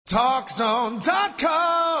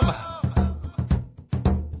TalkZone.com.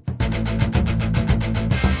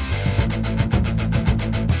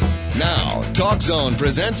 Now, Talk Zone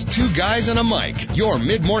presents Two Guys and a Mic, your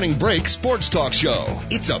mid-morning break sports talk show.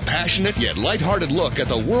 It's a passionate yet lighthearted look at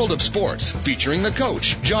the world of sports, featuring the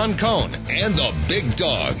coach, John Cohn, and the Big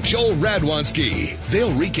Dogg, Joel Radwanski.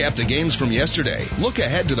 They'll recap the games from yesterday, look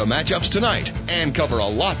ahead to the matchups tonight, and cover a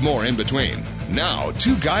lot more in between. Now,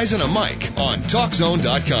 Two Guys and a Mic on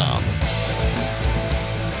TalkZone.com.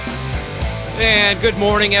 And good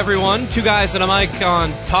morning, everyone. Two Guys and a Mic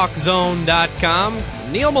on TalkZone.com.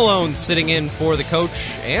 Neal Malone sitting in for the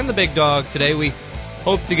coach and the Big Dogg today. We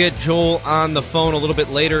hope to get Joel on the phone a little bit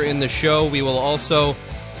later in the show. We will also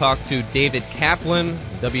talk to David Kaplan,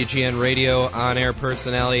 WGN Radio on-air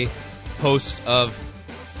personality, host of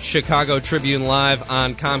Chicago Tribune Live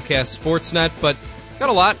on Comcast Sportsnet. But got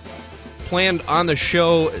a lot planned on the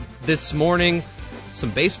show this morning.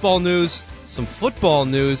 Some baseball news, some football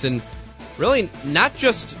news, and really not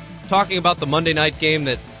just talking about the Monday night game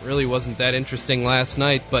that really wasn't that interesting last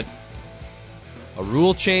night, but a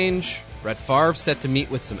rule change. Brett Favre set to meet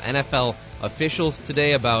with some NFL officials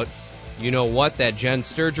today about, you know what, that Jen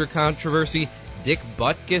Sturger controversy. Dick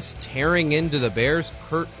Butkus tearing into the Bears.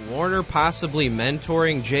 Kurt Warner possibly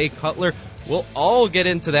mentoring Jay Cutler. We'll all get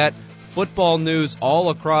into that. Football news all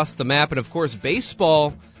across the map. And, of course,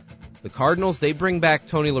 baseball. The Cardinals, they bring back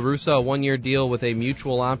Tony La Russa, a one-year deal with a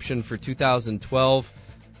mutual option for 2012.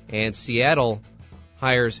 And Seattle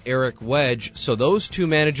hires Eric Wedge. So those two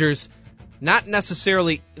managers, not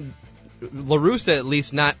necessarily, La Russa at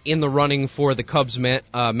least not in the running for the Cubs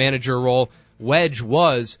manager role. Wedge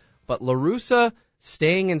was, but La Russa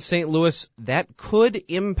staying in St. Louis, that could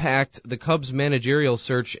impact the Cubs managerial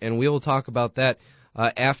search, and we will talk about that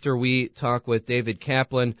after we talk with David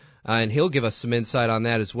Kaplan, and he'll give us some insight on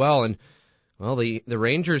that as well. And, well, the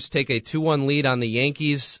Rangers take a 2-1 lead on the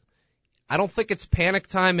Yankees. I don't think it's panic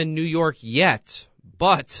time in New York yet,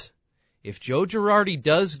 but if Joe Girardi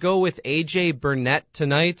does go with A.J. Burnett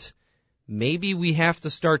tonight, maybe we have to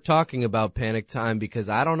start talking about panic time, because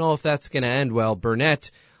I don't know if that's going to end well.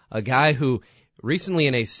 Burnett, a guy who recently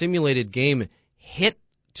in a simulated game hit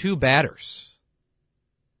two batters.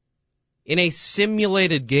 In a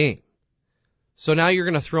simulated game. So now you're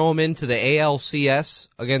going to throw him into the ALCS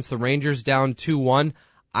against the Rangers down 2-1?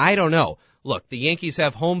 I don't know. Look, the Yankees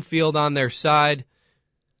have home field on their side.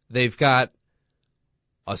 They've got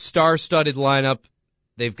a star-studded lineup.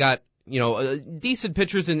 They've got, decent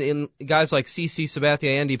pitchers in guys like CC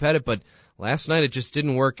Sabathia, Andy Pettitte, but last night it just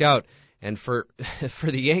didn't work out. And for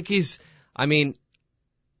the Yankees, I mean,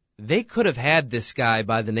 they could have had this guy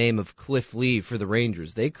by the name of Cliff Lee for the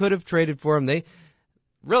Rangers. They could have traded for him. They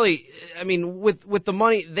really, I mean, with the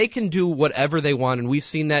money, they can do whatever they want, and we've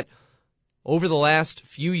seen that over the last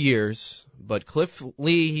few years. But Cliff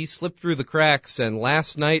Lee, he slipped through the cracks, and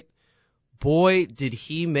last night, boy, did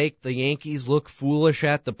he make the Yankees look foolish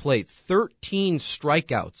at the plate. 13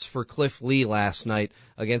 strikeouts for Cliff Lee last night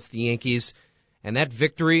against the Yankees, and that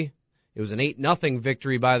victory, it was an 8-0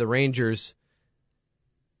 victory by the Rangers.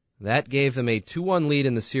 That gave them a 2-1 lead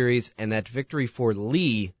in the series, and that victory for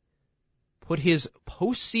Lee put his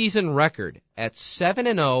postseason record at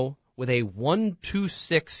 7-0 with a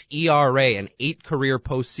 1.26 ERA and 8 career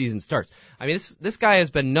postseason starts. I mean, this guy has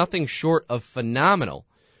been nothing short of phenomenal.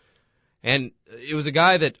 And it was a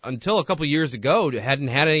guy that until a couple years ago hadn't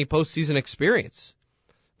had any postseason experience.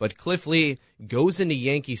 But Cliff Lee goes into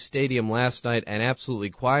Yankee Stadium last night and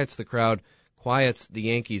absolutely quiets the crowd, quiets the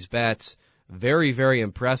Yankees' bats. Very, very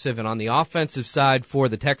impressive. And on the offensive side for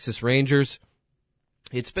the Texas Rangers,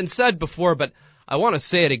 it's been said before, but I want to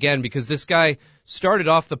say it again because this guy started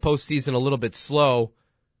off the postseason a little bit slow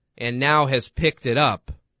and now has picked it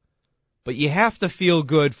up. But you have to feel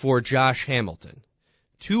good for Josh Hamilton.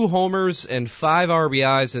 2 homers and 5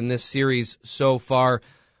 RBIs in this series so far.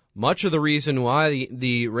 Much of the reason why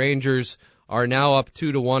the Rangers are now up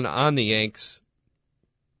 2-1 on the Yanks.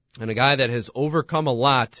 And a guy that has overcome a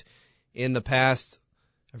lot in the past.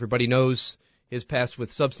 Everybody knows his past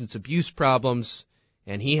with substance abuse problems.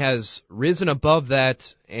 And he has risen above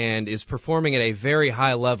that and is performing at a very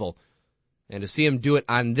high level. And to see him do it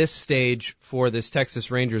on this stage for this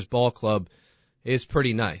Texas Rangers ball club is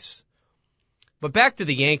pretty nice. But back to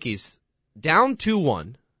the Yankees, down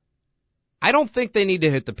 2-1. I don't think they need to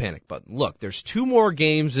hit the panic button. Look, there's 2 more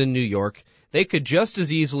games in New York. They could just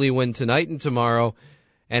as easily win tonight and tomorrow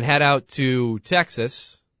and head out to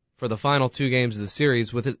Texas for the final 2 games of the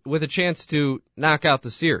series with a chance to knock out the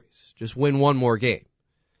series. Just win 1 more game.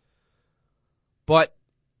 But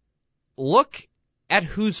look at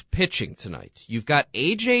who's pitching tonight. You've got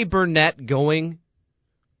A.J. Burnett going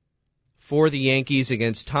for the Yankees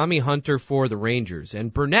against Tommy Hunter for the Rangers.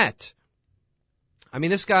 And Burnett, I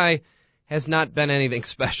mean, this guy has not been anything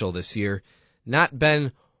special this year, not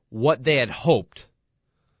been what they had hoped.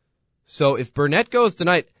 So if Burnett goes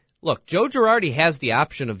tonight, look, Joe Girardi has the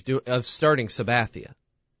option of starting Sabathia.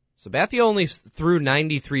 Sabathia only threw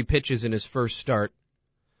 93 pitches in his first start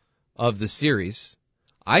of the series.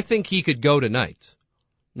 I think he could go tonight.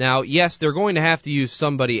 Now, yes, they're going to have to use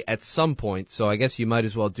somebody at some point, so I guess you might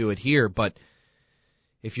as well do it here. But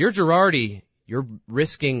if you're Girardi, you're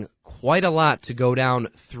risking quite a lot to go down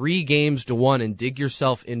 3-1 and dig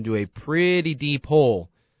yourself into a pretty deep hole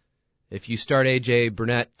if you start A.J.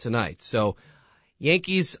 Burnett tonight. So,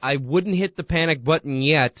 Yankees, I wouldn't hit the panic button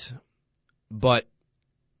yet, but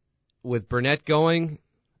with Burnett going,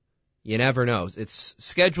 you never know. It's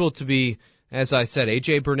scheduled to be, as I said,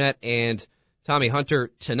 A.J. Burnett and Tommy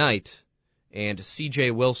Hunter tonight, and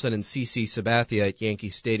C.J. Wilson and C.C. Sabathia at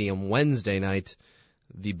Yankee Stadium Wednesday night.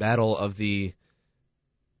 The battle of the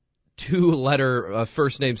two-letter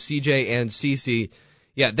first name C.J. and C.C.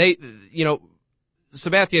 Yeah,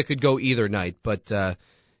 Sabathia could go either night, but that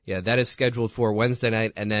is scheduled for Wednesday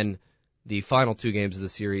night, and then the final 2 games of the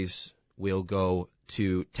series will go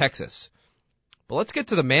to Texas. But let's get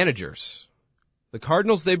to the managers. The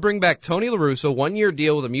Cardinals, they bring back Tony La Russa, 1-year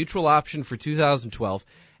deal with a mutual option for 2012.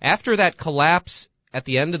 After that collapse at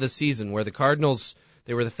the end of the season where the Cardinals,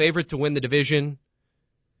 they were the favorite to win the division,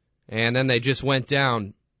 and then they just went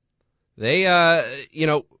down. They,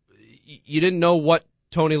 you didn't know what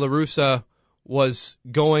Tony La Russa was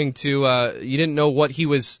going to, you didn't know what he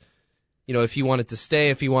was, if he wanted to stay,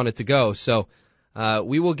 if he wanted to go. So,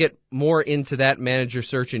 we will get more into that manager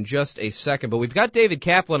search in just a second, but we've got David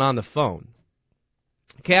Kaplan on the phone.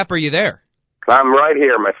 Cap, are you there? I'm right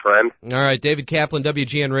here, my friend. All right, David Kaplan,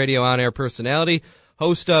 WGN Radio on-air personality,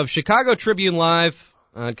 host of Chicago Tribune Live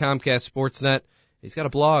on Comcast Sportsnet. He's got a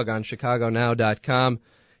blog on chicagonow.com.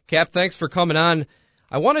 Cap, thanks for coming on.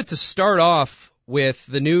 I wanted to start off with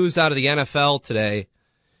the news out of the NFL today.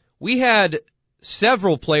 We had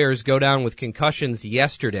several players go down with concussions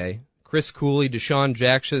yesterday. Chris Cooley, Deshaun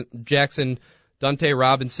Jackson, Dante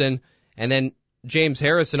Robinson, and then James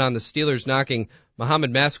Harrison on the Steelers knocking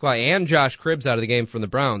Mohamed Massaquoi and Josh Cribbs out of the game from the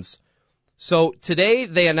Browns. So today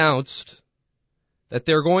they announced that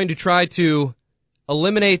they're going to try to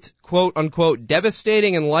eliminate, quote-unquote,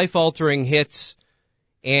 devastating and life-altering hits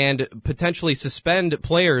and potentially suspend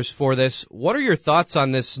players for this. What are your thoughts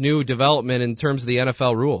on this new development in terms of the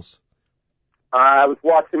NFL rules? I was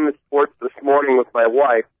watching the sports this morning with my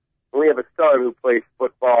wife. We have a son who plays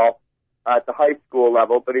football at the high school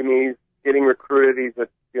level, but he's getting recruited.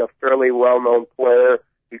 He's a fairly well-known player.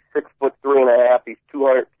 He's 6'3.5". He's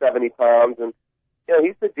 270 pounds, and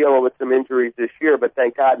he's been dealing with some injuries this year. But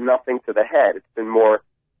thank God, nothing to the head. It's been more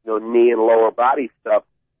knee and lower body stuff.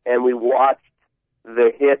 And we watched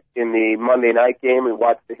the hit in the Monday night game. We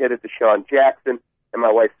watched the hit at Deshaun Jackson, and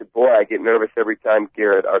my wife said, "Boy, I get nervous every time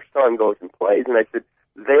Garrett, our son, goes and plays." And I said,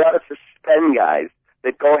 "They ought to suspend guys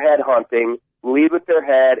that go head hunting, lead with their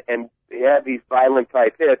head, and have these violent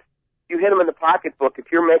type hits. You hit them in the pocketbook.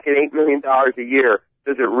 If you're making $8 million a year,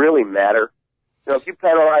 does it really matter? If you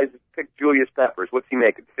penalize, pick Julius Peppers, what's he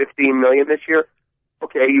making? $15 million this year?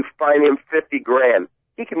 Okay, you fine him $50,000.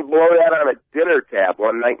 He can blow that on a dinner tab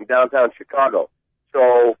one night in downtown Chicago.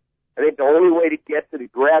 So I think the only way to get to the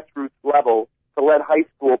grassroots level to let high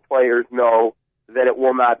school players know that it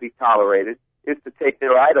will not be tolerated is to take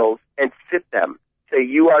their idols and sit them. Say,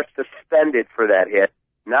 you are suspended for that hit.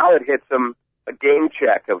 Now it hits them a game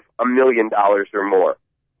check of $1 million or more.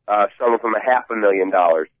 Some of them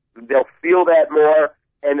 $500,000. They'll feel that more,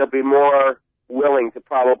 and they'll be more willing to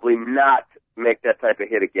probably not make that type of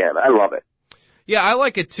hit again. I love it. Yeah, I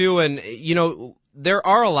like it too, and, there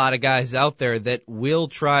are a lot of guys out there that will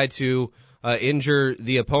try to injure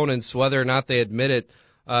the opponents. Whether or not they admit it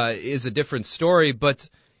is a different story, but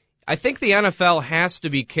I think the NFL has to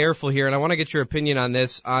be careful here, and I want to get your opinion on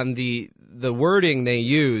this, on the wording they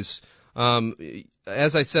use.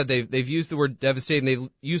 As I said, they've used the word devastating, they've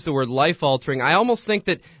used the word life-altering. I almost think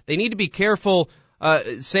that they need to be careful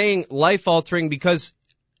saying life-altering, because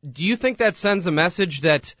do you think that sends a message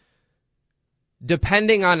that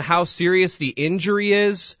depending on how serious the injury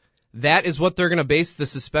is, that is what they're going to base the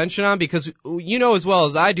suspension on? Because you know as well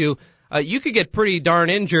as I do, you could get pretty darn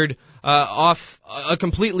injured off a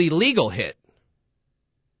completely legal hit.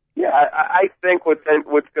 Yeah, I think what's going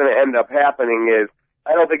to end up happening is,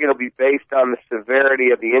 I don't think it'll be based on the severity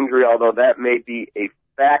of the injury, although that may be a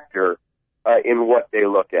factor in what they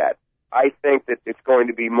look at. I think that it's going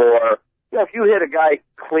to be more, if you hit a guy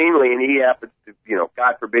cleanly and he happens to,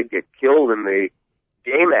 God forbid, get killed in the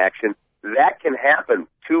game action, that can happen.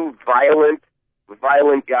 Two violent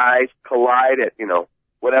guys collide at,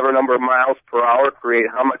 whatever number of miles per hour, create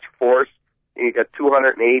how much force. And you got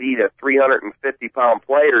 280 to 350 pound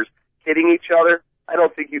players hitting each other. I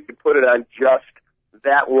don't think you could put it on just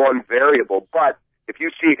that one variable. But if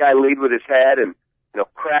you see a guy lead with his head and,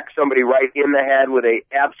 crack somebody right in the head with a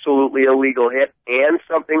absolutely illegal hit and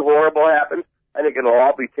something horrible happens, I think it'll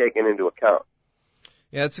all be taken into account.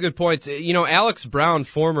 Yeah, that's a good point. Alex Brown,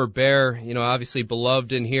 former Bear, obviously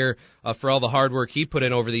beloved in here for all the hard work he put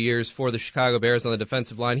in over the years for the Chicago Bears on the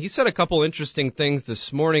defensive line. He said a couple interesting things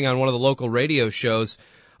this morning on one of the local radio shows.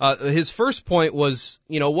 His first point was,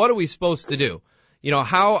 what are we supposed to do?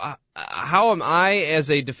 How am I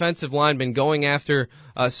as a defensive lineman going after,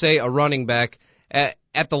 say, a running back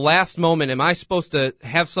at the last moment? Am I supposed to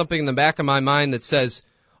have something in the back of my mind that says,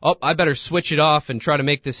 oh, I better switch it off and try to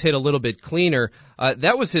make this hit a little bit cleaner?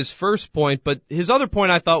 That was his first point, but his other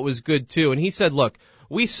point I thought was good too. And he said, look,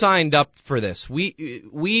 we signed up for this.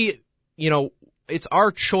 We it's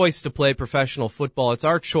our choice to play professional football. It's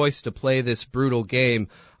our choice to play this brutal game.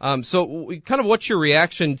 So kind of what's your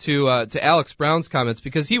reaction to Alex Brown's comments?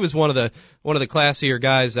 Because he was one of the classier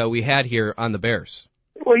guys that we had here on the Bears.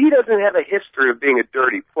 Well, he doesn't have a history of being a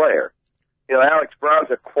dirty player. Alex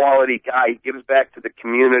Brown's a quality guy. He gives back to the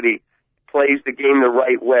community, plays the game the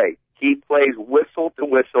right way. He plays whistle to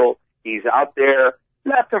whistle. He's out there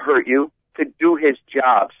not to hurt you, to do his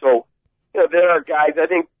job. So, there are guys, I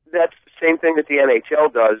think that's the same thing that the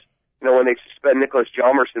NHL does, when they suspend Nicholas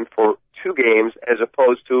Hjalmarsson for 2 games as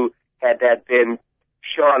opposed to had that been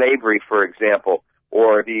Sean Avery, for example,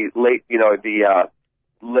 or the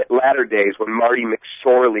latter days when Marty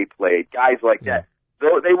McSorley played, guys like that.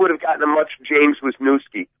 They would have gotten a much, James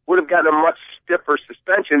Wisniewski, would have gotten a much stiffer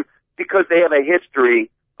suspension because they have a history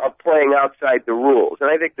of playing outside the rules. And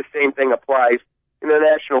I think the same thing applies in the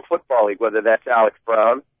National Football League, whether that's Alex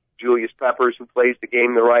Brown, Julius Peppers, who plays the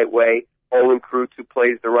game the right way, Olin Kreutz, who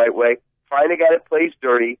plays the right way. Find a guy that plays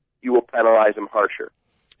dirty, you will penalize him harsher.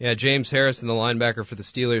 Yeah, James Harrison, the linebacker for the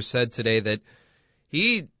Steelers, said today that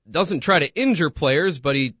he doesn't try to injure players,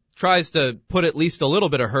 but he tries to put at least a little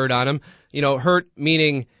bit of hurt on them. Hurt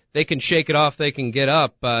meaning they can shake it off, they can get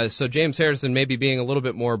up. So James Harrison maybe being a little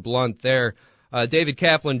bit more blunt there. David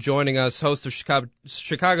Kaplan joining us, host of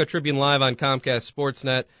Chicago Tribune Live on Comcast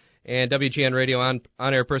Sportsnet and WGN Radio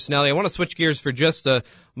on-air personality. I want to switch gears for just a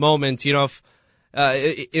moment.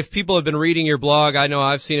 If people have been reading your blog, I know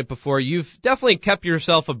I've seen it before. You've definitely kept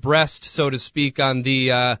yourself abreast, so to speak, on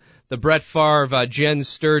the Brett Favre Jen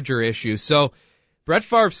Sturger issue. So Brett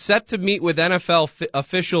Favre set to meet with NFL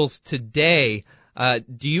officials today.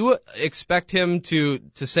 Do you expect him to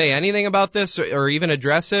say anything about this or even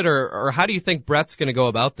address it, or how do you think Brett's going to go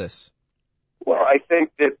about this? Well, I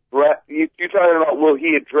think that Brett, you're talking about will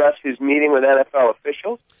he address his meeting with NFL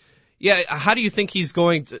officials? Yeah, how do you think he's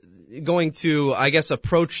going to I guess,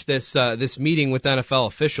 approach this meeting with NFL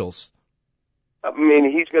officials? I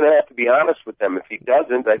mean, he's going to have to be honest with them. If he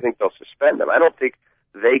doesn't, I think they'll suspend him. I don't think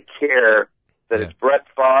they care that it's Brett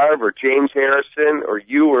Favre or James Harrison or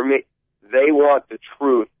you or me. They want the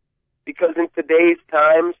truth. Because in today's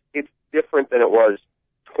times, it's different than it was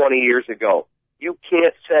 20 years ago. You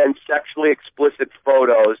can't send sexually explicit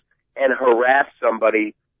photos and harass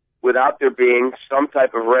somebody without there being some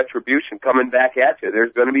type of retribution coming back at you.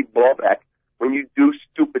 There's going to be blowback when you do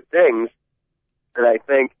stupid things. And I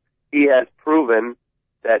think he has proven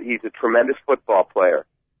that he's a tremendous football player.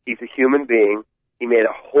 He's a human being. He made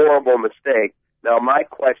a horrible mistake. Now, my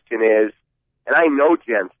question is, and I know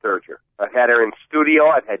Jen Sturger. I've had her in studio.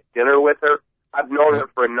 I've had dinner with her. I've known her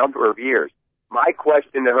for a number of years. My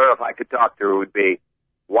question to her, if I could talk to her, would be,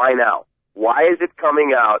 why now? Why is it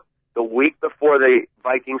coming out the week before the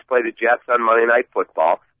Vikings play the Jets on Monday Night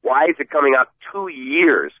Football? Why is it coming out 2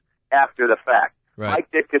 years after the fact? Right.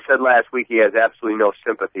 Mike Ditka said last week he has absolutely no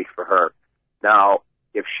sympathy for her. Now,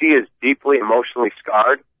 if she is deeply emotionally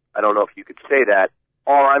scarred, I don't know if you could say that.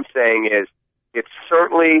 All I'm saying is it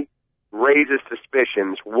certainly raises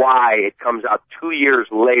suspicions why it comes out 2 years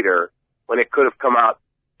later when it could have come out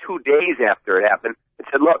 2 days after it happened and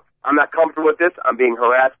said, look, I'm not comfortable with this. I'm being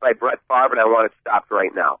harassed by Brett Favre, and I want it stopped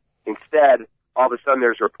right now. Instead, all of a sudden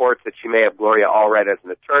there's reports that she may have Gloria Allred as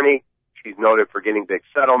an attorney. She's noted for getting big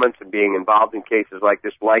settlements and being involved in cases like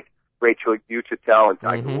this, like Rachel Uchitel and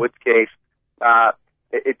Tiger Woods' case.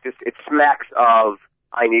 It smacks of,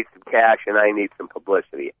 I need some cash and I need some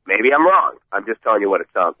publicity. Maybe I'm wrong. I'm just telling you what it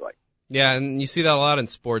sounds like. Yeah, and you see that a lot in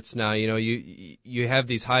sports now. You have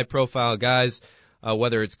these high-profile guys,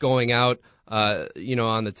 whether it's going out,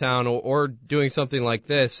 on the town or doing something like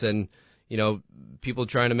this, and people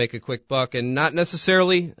trying to make a quick buck, and not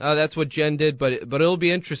necessarily that's what Jen did, but it'll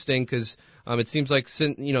be interesting because it seems like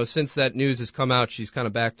since that news has come out, she's kind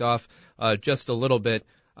of backed off just a little bit.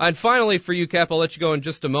 And finally, for you, Cap, I'll let you go in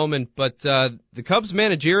just a moment, but the Cubs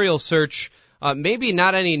managerial search, maybe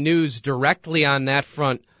not any news directly on that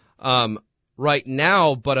front right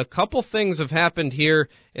now, but a couple things have happened here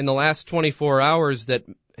in the last 24 hours that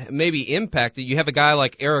maybe impacted. You have a guy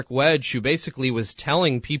like Eric Wedge who basically was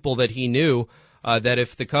telling people that he knew that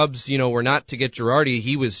if the Cubs, were not to get Girardi,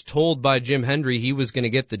 he was told by Jim Hendry he was going to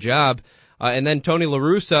get the job. And then Tony La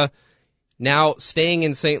Russa, now staying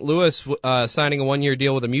in St. Louis, signing a one-year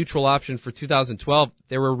deal with a mutual option for 2012.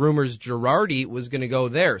 There were rumors Girardi was going to go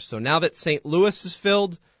there. So now that St. Louis is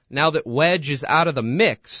filled, now that Wedge is out of the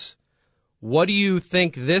mix, what do you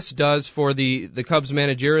think this does for the Cubs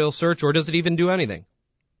managerial search, or does it even do anything?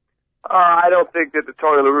 I don't think that the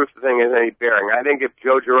Tony La Russa thing has any bearing. I think if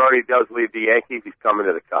Joe Girardi does leave the Yankees, he's coming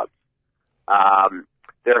to the Cubs.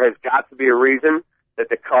 There has got to be a reason that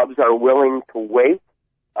the Cubs are willing to wait.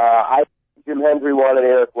 Jim Hendry wanted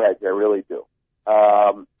Eric Wedge, I really do.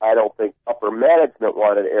 I don't think upper management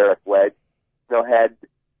wanted Eric Wedge. Had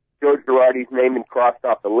Joe Girardi's name been crossed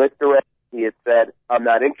off the list already, he had said, I'm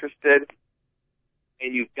not interested.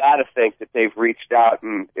 And you've got to think that they've reached out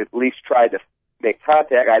and at least tried to make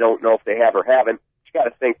contact. I don't know if they have or haven't. You got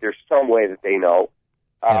to think there's some way that they know.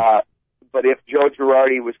 But if Joe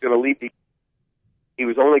Girardi was going to leave, he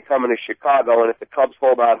was only coming to Chicago, and if the Cubs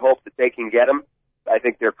hold out hope that they can get him, I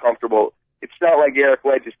think they're comfortable. It's not like Eric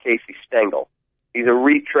Wedge is Casey Stengel. He's a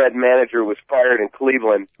retread manager who was fired in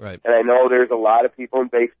Cleveland. Right. And I know there's a lot of people in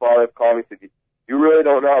baseball that have called me and said, you really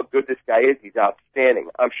don't know how good this guy is. He's outstanding.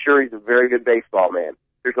 I'm sure he's a very good baseball man.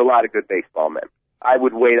 There's a lot of good baseball men. I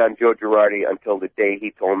would wait on Joe Girardi until the day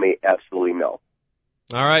he told me absolutely no.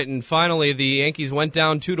 All right, and finally, the Yankees went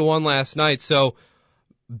down 2-1 last night. So,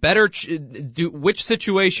 which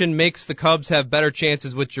situation makes the Cubs have better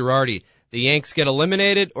chances with Girardi? The Yanks get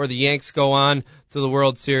eliminated, or the Yanks go on to the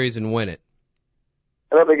World Series and win it?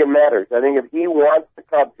 I don't think it matters. I think if he wants the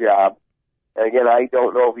Cubs job, and again, I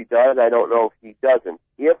don't know if he does, I don't know if he doesn't.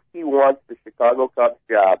 If he wants the Chicago Cubs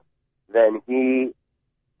job, then he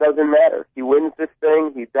doesn't matter. He wins this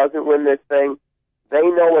thing, he doesn't win this thing. They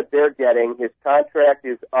know what they're getting. His contract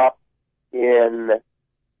is up in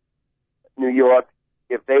New York.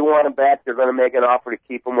 If they want him back, they're going to make an offer to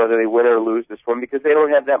keep him whether they win or lose this one because they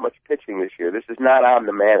don't have that much pitching this year. This is not on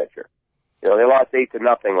the manager. They lost 8-0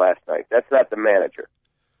 last night. That's not the manager.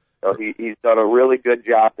 So he's done a really good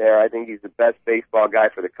job there. I think he's the best baseball guy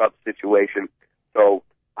for the Cubs situation. So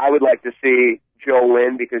I would like to see Joe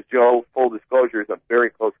win because Joe, full disclosure, is a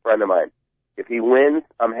very close friend of mine. If he wins,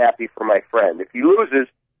 I'm happy for my friend. If he loses,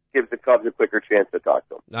 gives the Cubs a quicker chance to talk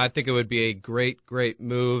to him. I think it would be a great, great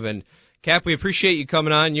move. And, Cap, we appreciate you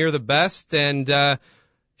coming on. You're the best. And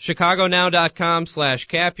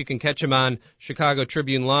ChicagoNow.com/Cap. You can catch him on Chicago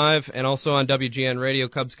Tribune Live and also on WGN Radio,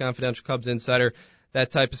 Cubs Confidential, Cubs Insider,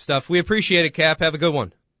 that type of stuff. We appreciate it, Cap. Have a good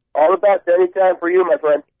one. All the best. Anytime for you, my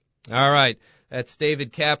friend. All right. That's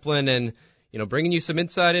David Kaplan and, bringing you some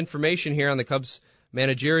inside information here on the Cubs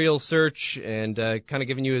managerial search and kind of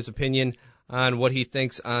giving you his opinion on what he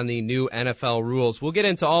thinks on the new NFL rules. We'll get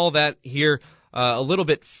into all that here a little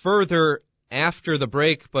bit further after the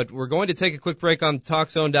break, but we're going to take a quick break on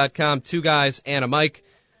TalkZone.com. Two guys and a mic,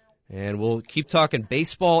 and we'll keep talking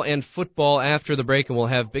baseball and football after the break, and we'll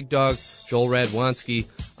have Big Dogg Joel Radwanski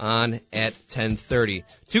on at 10:30.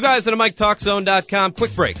 Two guys and a mic, TalkZone.com.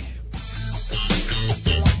 Quick break.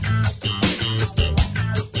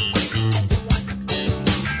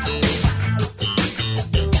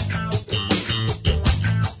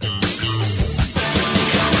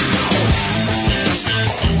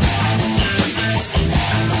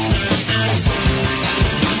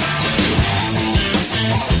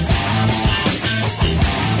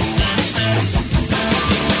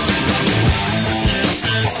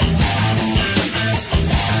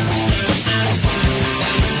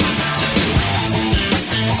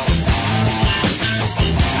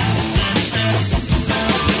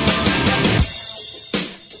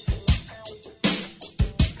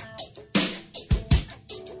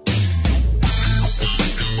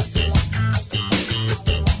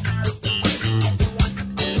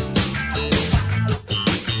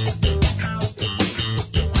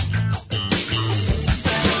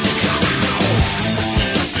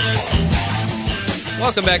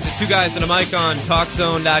 Welcome back to Two Guys and a Mic on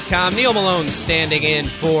TalkZone.com. Neal Malone standing in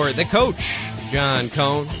for the coach, John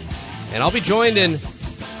Cohn. And I'll be joined in,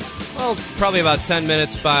 probably about 10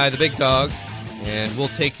 minutes by the Big Dogg. And we'll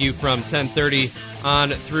take you from 10:30 on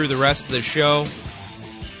through the rest of the show.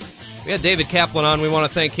 We had David Kaplan on. We want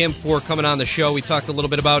to thank him for coming on the show. We talked a little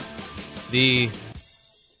bit about the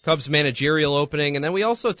Cubs managerial opening, and then we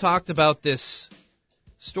also talked about this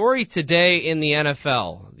story today in the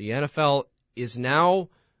NFL. The NFL is now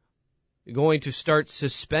going to start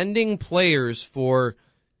suspending players for,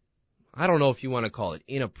 I don't know if you want to call it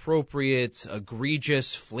inappropriate,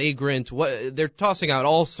 egregious, flagrant. They're tossing out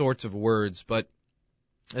all sorts of words, but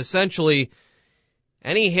essentially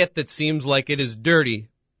any hit that seems like it is dirty,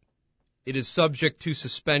 it is subject to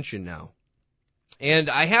suspension now. And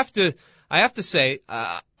I have to say,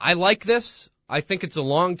 I like this. I think it's a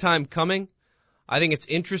long time coming. I think it's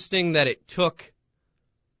interesting that it took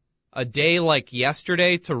a day like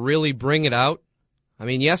yesterday to really bring it out. I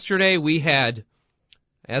mean, yesterday we had,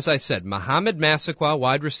 as I said, Muhammad Massaquoi,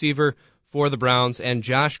 wide receiver for the Browns, and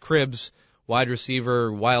Josh Cribbs, wide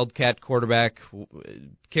receiver, wildcat quarterback,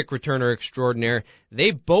 kick returner extraordinaire.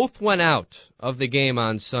 They both went out of the game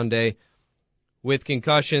on Sunday with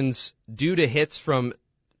concussions due to hits from,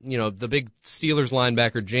 the big Steelers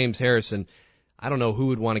linebacker, James Harrison. I don't know who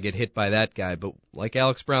would want to get hit by that guy, but like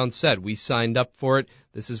Alex Brown said, we signed up for it.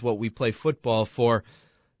 This is what we play football for.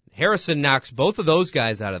 Harrison knocks both of those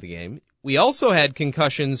guys out of the game. We also had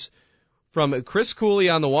concussions from Chris Cooley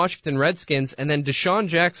on the Washington Redskins, and then Deshaun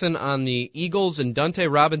Jackson on the Eagles and Dante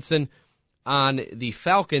Robinson on the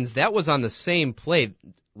Falcons. That was on the same play.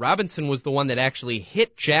 Robinson was the one that actually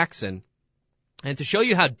hit Jackson. And to show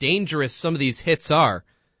you how dangerous some of these hits are,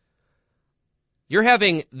 you're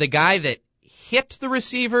having the guy that hit the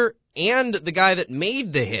receiver and the guy that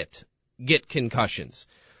made the hit get concussions.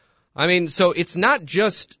 I mean, so it's not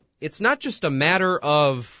just a matter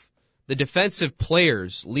of the defensive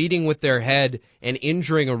players leading with their head and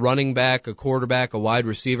injuring a running back, a quarterback, a wide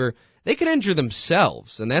receiver. They can injure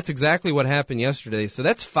themselves, and that's exactly what happened yesterday. So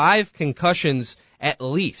that's 5 concussions at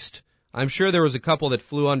least. I'm sure there was a couple that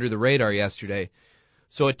flew under the radar yesterday.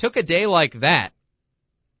 So it took a day like that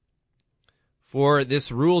for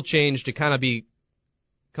this rule change to kind of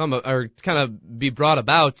be brought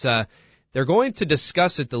about. They're going to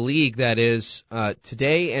discuss at the league, that is,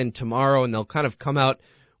 today and tomorrow, and they'll kind of come out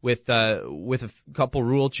with a couple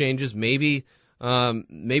rule changes. Maybe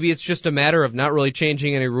it's just a matter of not really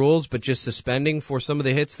changing any rules, but just suspending for some of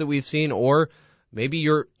the hits that we've seen, or maybe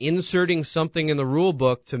you're inserting something in the rule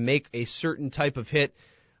book to make a certain type of hit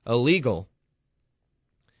illegal.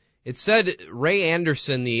 It said Ray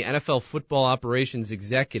Anderson, the NFL football operations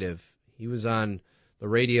executive, he was on the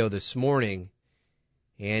radio this morning,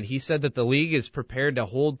 and he said that the league is prepared to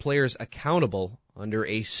hold players accountable under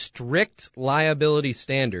a strict liability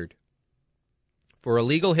standard for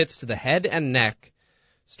illegal hits to the head and neck,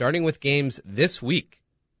 starting with games this week.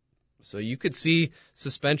 So you could see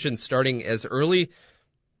suspension starting as early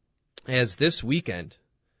as this weekend.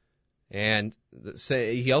 And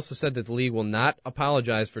he also said that the league will not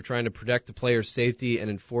apologize for trying to protect the players' safety and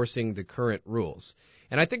enforcing the current rules.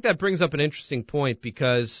 And I think that brings up an interesting point,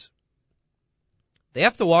 because they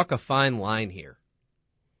have to walk a fine line here.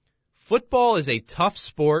 Football is a tough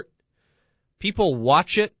sport. People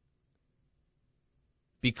watch it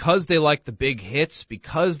because they like the big hits,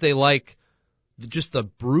 because they like just the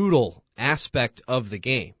brutal aspect of the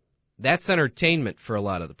game. That's entertainment for a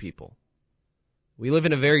lot of the people. We live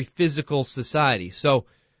in a very physical society, so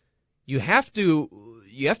you have to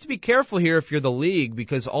be careful here if you're the league,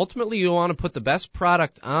 because ultimately you want to put the best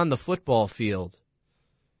product on the football field.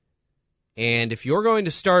 And if you're going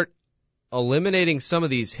to start eliminating some of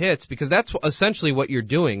these hits, because that's essentially what you're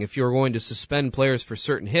doing if you're going to suspend players for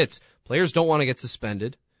certain hits. Players don't want to get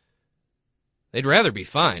suspended. They'd rather be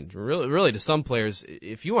fined. Really, to some players,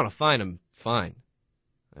 if you want to fine them, fine.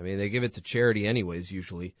 I mean, they give it to charity anyways,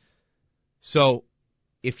 usually. So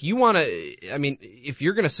if you're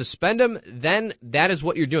going to suspend them, then that is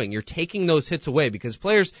what you're doing. You're taking those hits away, because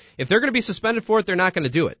players, if they're going to be suspended for it, they're not going to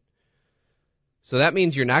do it. So that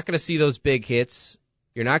means you're not going to see those big hits.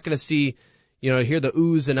 You're not going to see, hear the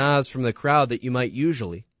oohs and ahs from the crowd that you might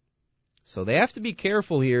usually. So they have to be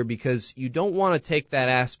careful here, because you don't want to take that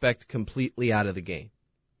aspect completely out of the game.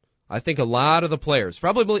 I think a lot of the players,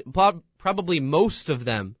 probably most of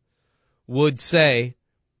them, would say,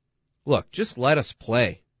 look, just let us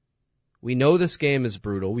play. We know this game is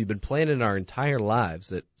brutal. We've been playing it our entire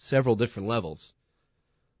lives at several different levels.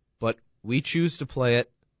 But we choose to play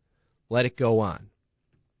it. Let it go on.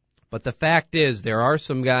 But the fact is, there are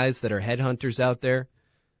some guys that are headhunters out there.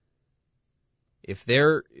 If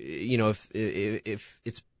they're, if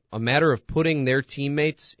it's a matter of putting their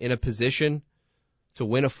teammates in a position to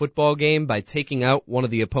win a football game by taking out one of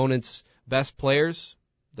the opponent's best players,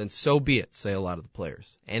 then so be it, say a lot of the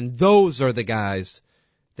players. And those are the guys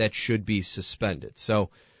that should be suspended. So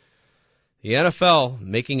The NFL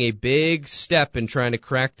making a big step in trying to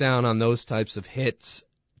crack down on those types of hits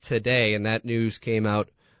today, and that news came out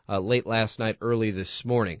late last night, early this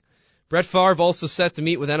morning. Brett Favre also set to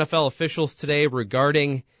meet with NFL officials today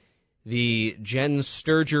regarding the Jen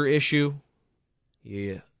Sturger issue.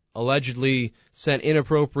 He allegedly sent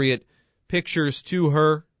inappropriate pictures to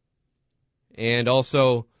her and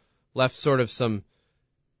also left sort of some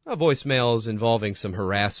voicemails involving some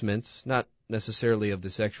harassment, not necessarily of the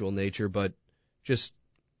sexual nature, but just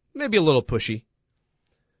maybe a little pushy.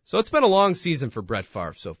 So it's been a long season for Brett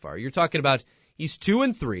Favre so far. You're talking about he's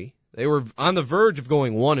 2-3. They were on the verge of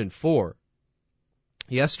going 1-4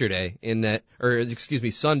 yesterday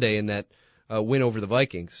Sunday in that win over the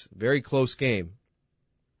Vikings. Very close game.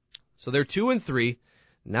 So they're 2-3,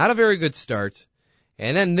 not a very good start,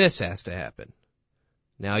 and then this has to happen.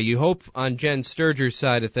 Now you hope on Jen Sturger's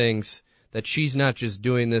side of things that she's not just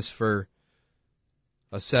doing this for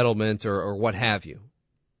a settlement or what have you.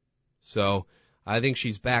 So I think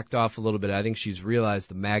she's backed off a little bit. I think she's realized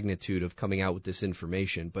the magnitude of coming out with this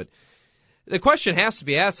information. But the question has to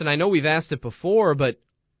be asked, and I know we've asked it before, but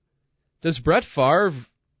does Brett Favre,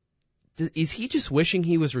 is he just wishing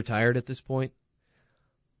he was retired at this point?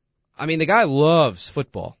 I mean, the guy loves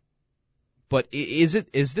football. But is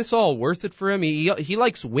this all worth it for him? He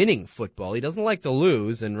likes winning football. He doesn't like to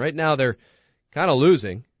lose, and right now they're kind of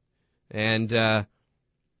losing. And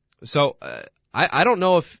so I don't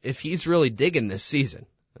know if he's really digging this season.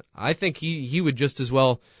 I think he would just as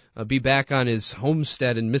well be back on his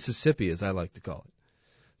homestead in Mississippi, as I like to call it.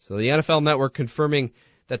 So the NFL Network confirming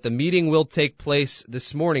that the meeting will take place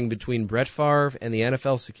this morning between Brett Favre and the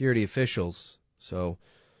NFL security officials. So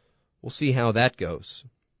we'll see how that goes.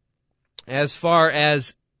 As far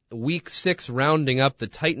as Week 6 rounding up, the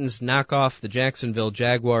Titans knock off the Jacksonville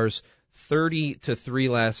Jaguars 30-3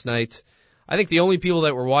 last night. I think the only people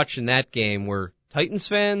that were watching that game were Titans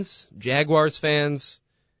fans, Jaguars fans,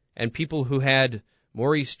 and people who had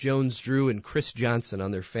Maurice Jones-Drew and Chris Johnson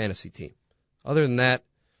on their fantasy team. Other than that,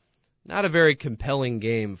 not a very compelling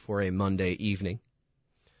game for a Monday evening.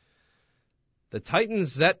 The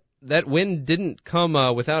Titans, that win didn't come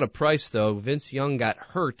without a price, though. Vince Young got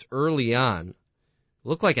hurt early on.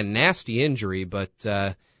 Looked like a nasty injury, but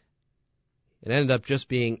it ended up just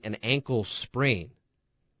being an ankle sprain.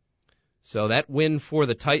 So that win for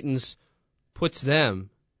the Titans puts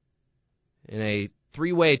them in a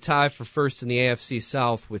three-way tie for first in the AFC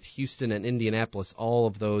South with Houston and Indianapolis, all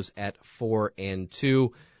of those at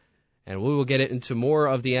 4-2. And we will get into more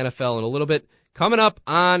of the NFL in a little bit. Coming up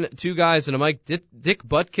on Two Guys and a Mic, Dick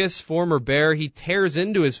Butkus, former Bear, he tears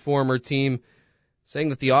into his former team, saying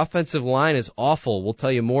that the offensive line is awful. We'll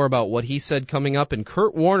tell you more about what he said coming up. And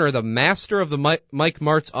Kurt Warner, the master of the Mike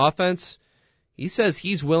Martz offense, he says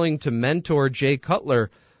he's willing to mentor Jay Cutler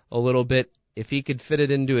a little bit if he could fit it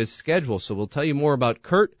into his schedule. So we'll tell you more about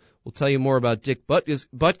Kurt. We'll tell you more about Dick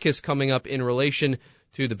Butkus coming up in relation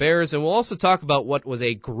to the Bears. And we'll also talk about what was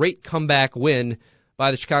a great comeback win by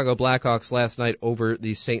the Chicago Blackhawks last night over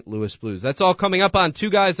the St. Louis Blues. That's all coming up on Two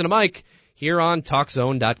Guys and a Mic here on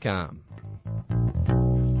TalkZone.com.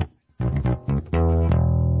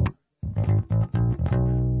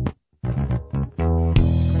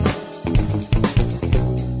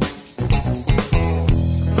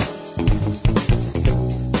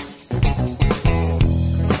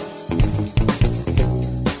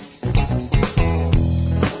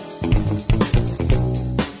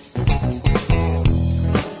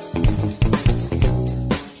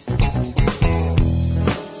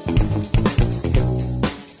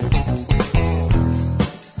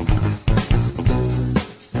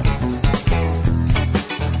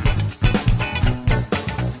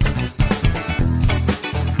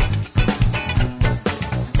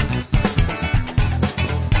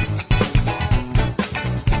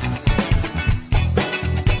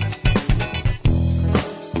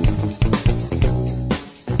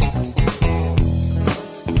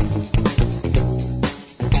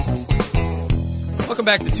 Welcome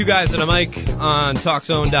back to Two Guys and a Mic on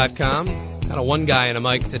TalkZone.com. Got a one guy and a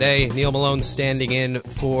mic today. Neal Malone standing in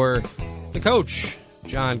for the coach,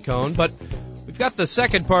 John Cohn. But we've got the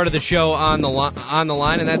second part of the show on the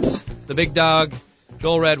line, and that's the Big Dogg,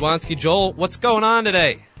 Joel Radwanski. Joel, what's going on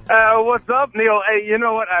today? What's up, Neal? Hey, you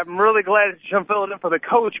know what? I'm really glad that you're filling in for the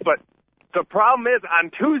coach, but the problem is on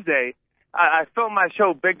Tuesday, I filmed my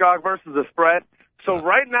show, Big Dogg versus the Spread. So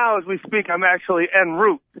right now, as we speak, I'm actually en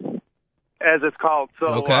route, as it's called. So,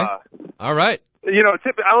 okay. All right. You know,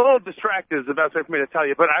 I'm a little distracted is the best way for me to tell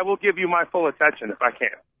you, but I will give you my full attention if I can.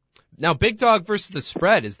 Now, Big Dogg versus the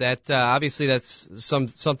Spread, is that, obviously that's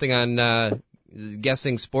something on,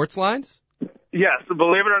 guessing sports lines? Yes,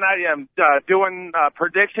 believe it or not, I'm doing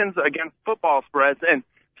predictions against football spreads, and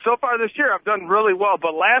so far this year I've done really well.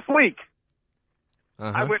 But last week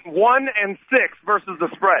I went 1-6 versus the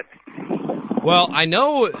spread. Well, I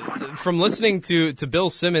know from listening to Bill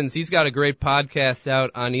Simmons, he's got a great podcast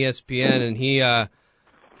out on ESPN, and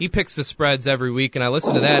he picks the spreads every week, and I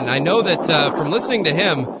listen to that, and I know that from listening to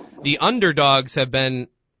him, the underdogs have been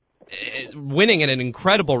winning at an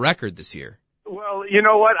incredible record this year. Well, you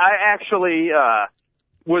know what? I actually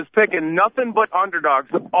was picking nothing but underdogs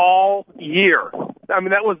all year. I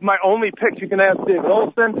mean, that was my only pick. You can ask Dave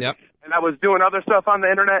Olson. Yep. And I was doing other stuff on the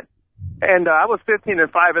internet, and I was 15-5.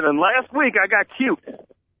 And then last week I got cute.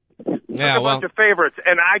 Yeah, a bunch of favorites,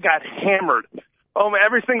 and I got hammered. Oh man,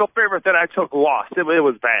 every single favorite that I took lost. It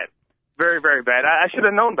was bad, very, very bad. I should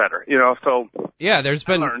have known better, So yeah, there's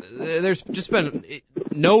just been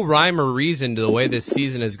no rhyme or reason to the way this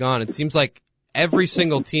season has gone. It seems like every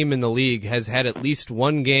single team in the league has had at least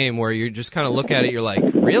one game where you just kind of look at it, you're like,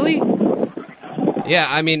 really? Yeah,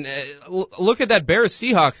 I mean, look at that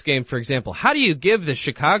Bears-Seahawks game, for example. How do you give the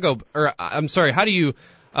how do you,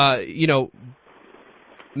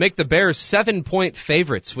 make the Bears 7-point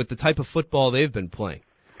favorites with the type of football they've been playing?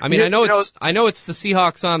 I mean, I know it's the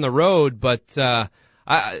Seahawks on the road, but,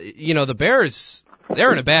 the Bears,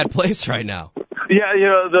 they're in a bad place right now. Yeah,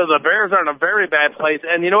 the Bears are in a very bad place.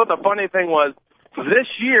 And you know what the funny thing was? This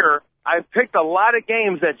year, I've picked a lot of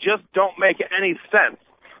games that just don't make any sense.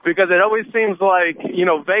 Because it always seems like,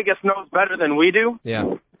 Vegas knows better than we do. Yeah.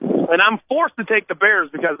 And I'm forced to take the Bears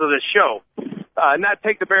because of this show. Not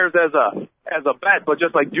take the Bears as a bet, but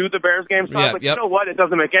just do the Bears game. So I was like, you know what? It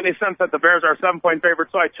doesn't make any sense that the Bears are 7-point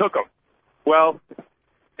favorites, so I took them. Well,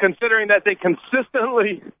 considering that they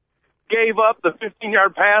consistently gave up the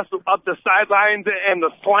 15-yard pass up the sidelines and the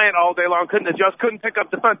slant all day long, couldn't pick up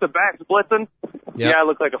defensive backs blitzing. Yep. Yeah, I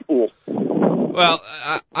look like a fool. Well,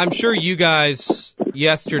 I'm sure you guys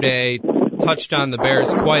yesterday touched on the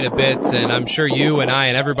Bears quite a bit, and I'm sure you and I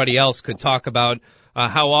and everybody else could talk about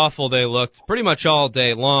how awful they looked pretty much all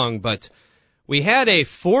day long. But we had a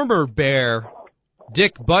former Bear,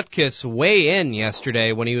 Dick Butkus, weigh in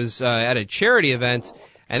yesterday when he was at a charity event,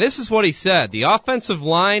 and this is what he said. The offensive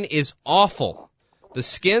line is awful. The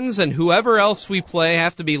Skins and whoever else we play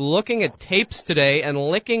have to be looking at tapes today and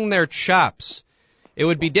licking their chops. It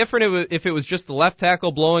would be different if it was just the left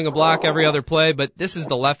tackle blowing a block every other play, but this is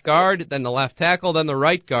the left guard, then the left tackle, then the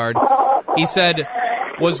right guard. He said,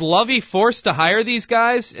 was Lovey forced to hire these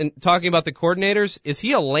guys? And talking about the coordinators, is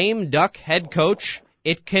he a lame duck head coach?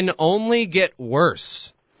 It can only get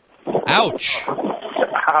worse. Ouch.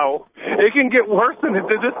 Ow. It can get worse than it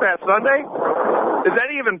did this past Sunday? Is that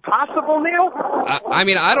even possible, Neal? I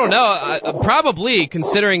mean, I don't know. Probably,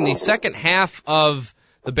 considering the second half of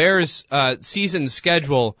the Bears' season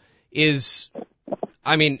schedule is,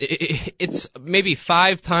 it's maybe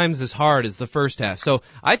 5 times as hard as the first half. So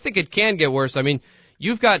I think it can get worse. I mean,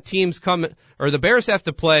 you've got teams the Bears have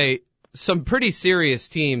to play some pretty serious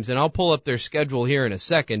teams, and I'll pull up their schedule here in a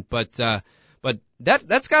second. But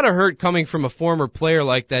that's got to hurt coming from a former player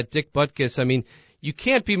like that, Dick Butkus. I mean, you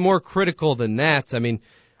can't be more critical than that. I mean,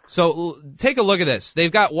 so take a look at this.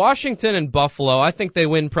 They've got Washington and Buffalo. I think they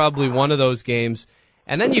win probably one of those games.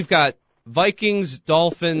 And then you've got Vikings,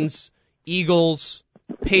 Dolphins, Eagles,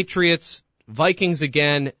 Patriots, Vikings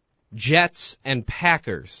again, Jets, and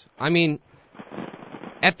Packers. I mean,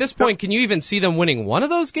 at this point, can you even see them winning one of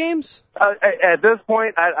those games? At this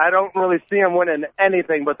point, I don't really see them winning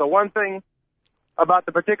anything. But the one thing about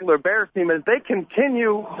the particular Bears team is they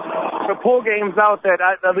continue to pull games out that,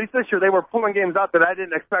 at least this year, they were pulling games out that I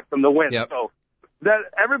didn't expect them to win. Yep. So that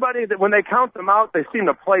everybody, when they count them out, they seem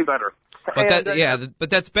to play better. But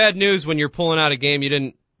that's bad news when you're pulling out a game you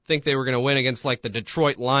didn't think they were going to win against, the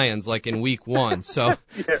Detroit Lions, in week 1. So,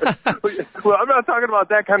 yeah. Well, I'm not talking about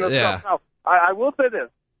that kind of stuff. Now, I will say this: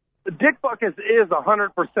 Dick Butkus is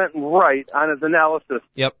 100% right on his analysis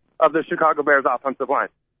of the Chicago Bears offensive line.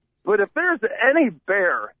 But if there's any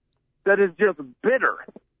Bear that is just bitter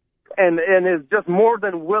and is just more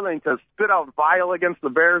than willing to spit out vile against the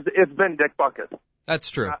Bears, it's been Dick Butkus.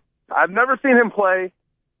 That's true. I've never seen him play,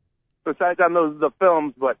 besides on the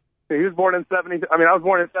films, but he was born in 70. I was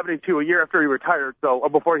born in 72, a year after he retired, or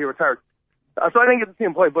before he retired. So I didn't get to see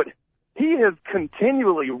him play, but he has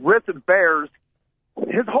continually ripped Bears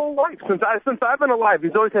his whole life. Since I've been alive,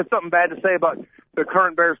 he's always had something bad to say about the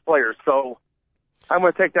current Bears players. So I'm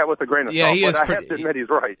going to take that with a grain of salt, but I have to admit he's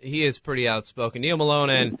right. He is pretty outspoken. Neal Malone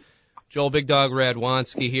and Joel Big Dogg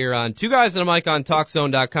Radwanski here on Two Guys and a Mic on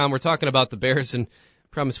TalkZone.com. We're talking about the Bears, and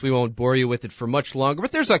Promise we won't bore you with it for much longer,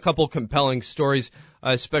 but there's a couple compelling stories,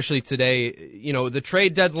 especially today. You know, the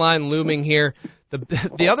trade deadline looming here.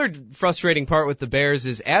 The other frustrating part with the Bears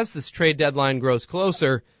is as this trade deadline grows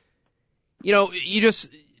closer, you know,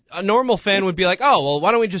 a normal fan would be like, oh, well,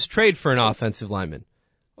 why don't we just trade for an offensive lineman?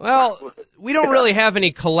 Well, we don't really have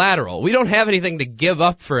any collateral. We don't have anything to give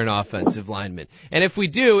up for an offensive lineman. And if we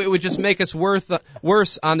do, it would just make us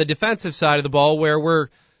worse on the defensive side of the ball where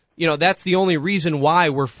that's the only reason why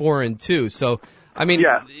we're 4-2. So, I mean,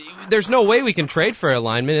 there's no way we can trade for a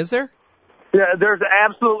lineman, is there? Yeah, there's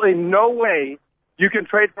absolutely no way you can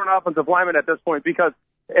trade for an offensive lineman at this point because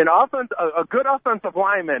a good offensive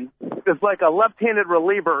lineman is like a left-handed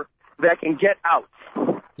reliever that can get out.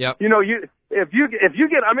 Yep. You know, if you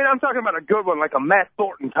get, I mean, I'm talking about a good one, like a Matt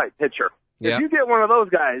Thornton type pitcher. Yep. If you get one of those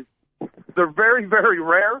guys, they're very, very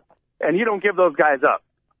rare, and you don't give those guys up.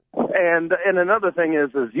 And another thing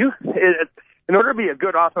is in order to be a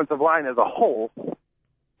good offensive line as a whole,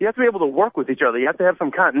 you have to be able to work with each other. You have to have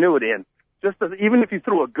some continuity. And even if you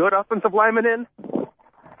threw a good offensive lineman in,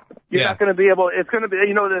 you're not going to be able. It's going to be,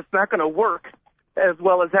 it's not going to work as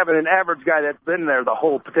well as having an average guy that's been there the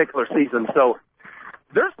whole particular season. So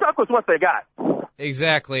they're stuck with what they got.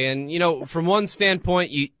 Exactly. And from one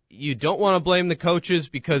standpoint, you don't want to blame the coaches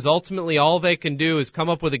because ultimately all they can do is come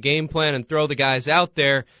up with a game plan and throw the guys out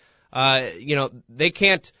there. They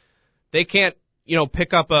can't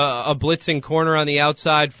pick up a blitzing corner on the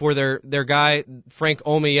outside for their guy, Frank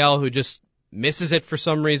Omiel, who just misses it for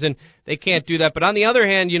some reason. They can't do that. But on the other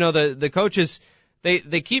hand, the coaches,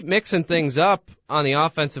 they keep mixing things up on the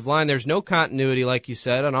offensive line. There's no continuity, like you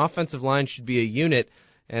said. An offensive line should be a unit,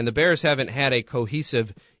 and the Bears haven't had a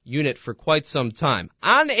cohesive unit for quite some time.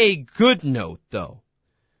 On a good note, though,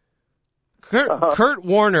 Kurt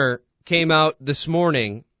Warner came out this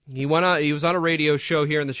morning. He was on a radio show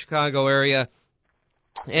here in the Chicago area,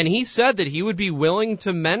 and he said that he would be willing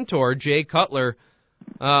to mentor Jay Cutler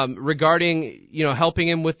regarding, helping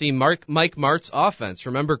him with the Mike Martz offense.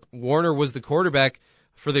 Remember, Warner was the quarterback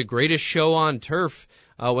for the greatest show on turf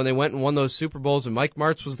when they went and won those Super Bowls, and Mike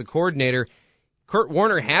Martz was the coordinator. Kurt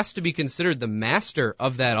Warner has to be considered the master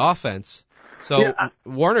of that offense. So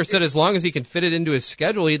Warner said as long as he can fit it into his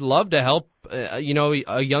schedule, he'd love to help, a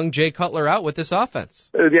young Jay Cutler out with this offense.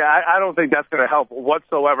 Yeah, I don't think that's going to help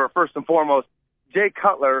whatsoever. First and foremost, Jay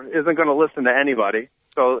Cutler isn't going to listen to anybody,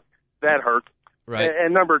 so that hurts. Right.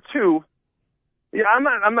 And number two,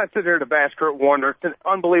 I'm not sitting here to bash Kurt Warner. It's an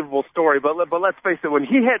unbelievable story, but let's face it, when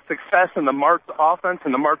he had success in the Martz offense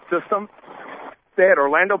and the Martz system, they had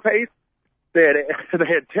Orlando Pace, they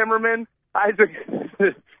had Timmerman,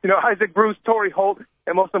 Isaac Bruce, Torrey Holt,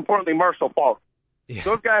 and most importantly, Marshall Faulk. Yeah.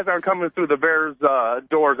 Those guys aren't coming through the Bears'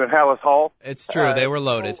 doors at Hallis Hall. It's true. They were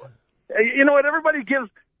loaded. You know what? Everybody gives,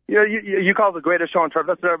 you call it the greatest show on turf.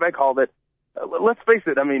 That's what everybody called it. Let's face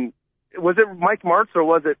it. I mean, was it Mike Martz or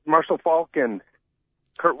was it Marshall Faulk and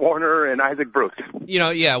Kurt Warner and Isaac Bruce?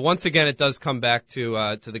 Once again, it does come back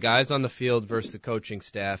to the guys on the field versus the coaching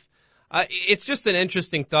staff. It's just an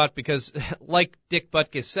interesting thought because, like Dick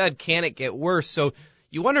Butkus said, can it get worse? So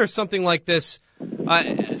you wonder if something like this,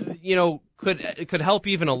 could help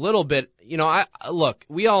even a little bit. Look,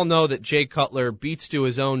 we all know that Jay Cutler beats to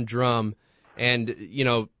his own drum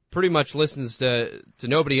and, pretty much listens to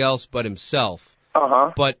nobody else but himself.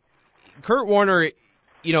 Uh-huh. But Kurt Warner,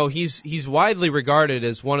 he's widely regarded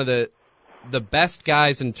as one of the best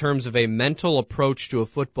guys in terms of a mental approach to a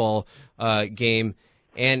football game.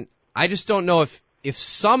 And I just don't know if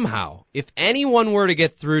somehow, if anyone were to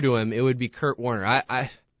get through to him, it would be Kurt Warner.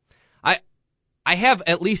 I have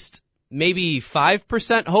at least maybe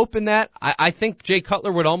 5% hope in that. I think Jay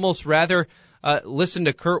Cutler would almost rather listen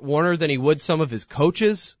to Kurt Warner than he would some of his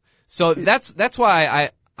coaches. So that's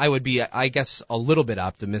why I would be, I guess, a little bit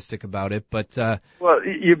optimistic about it. But well,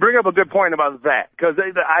 you bring up a good point about that because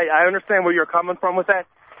I understand where you're coming from with that.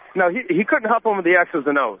 Now, he couldn't help him with the X's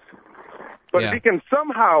and O's. But if he can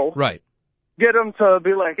somehow get him to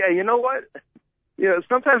be like, hey, you know what?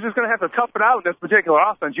 Sometimes you're going to have to tough it out in this particular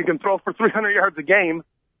offense. You can throw for 300 yards a game.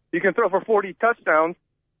 You can throw for 40 touchdowns.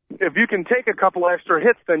 If you can take a couple extra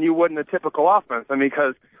hits than you would in a typical offense. I mean,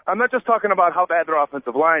 because I'm not just talking about how bad their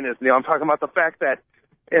offensive line is, Neal. I'm talking about the fact that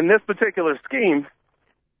in this particular scheme,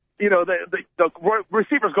 the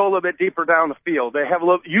receivers go a little bit deeper down the field. They have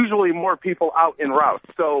usually more people out in routes.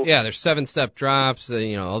 So yeah, there's 7-step drops.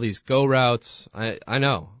 All these go routes. I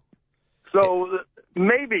know. So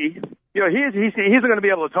maybe he's going to be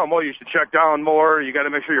able to tell them, you should check down more. You got to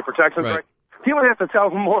make sure your protection's right. He would have to tell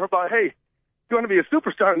them more about, hey, if you want to be a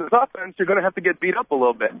superstar in this offense, you're going to have to get beat up a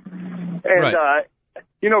little bit. And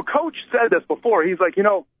Coach said this before. He's like,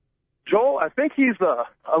 Joel, I think he's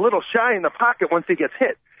a little shy in the pocket once he gets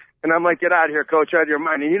hit. And I'm like, get out of here, coach, out of your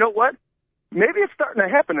mind. And you know what? Maybe it's starting to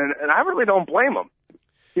happen, and I really don't blame him.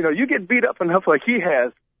 You know, you get beat up enough like he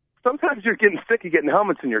has, sometimes you're getting sick of getting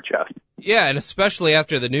helmets in your chest. Yeah, and especially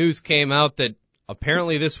after the news came out that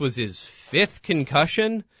apparently this was his 5th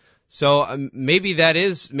concussion. So maybe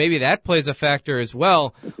that plays a factor as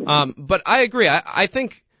well. But I agree. I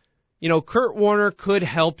think, you know, Kurt Warner could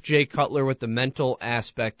help Jay Cutler with the mental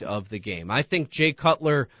aspect of the game. I think Jay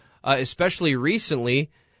Cutler, especially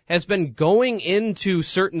recently, has been going into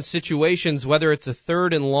certain situations, whether it's a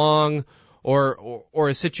 3rd and long or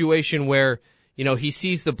a situation where, you know, he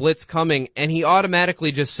sees the blitz coming and he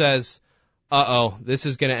automatically just says, "Uh-oh, this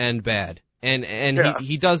is going to end bad." And yeah.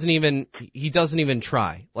 he doesn't even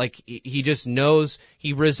try. Like, he just knows,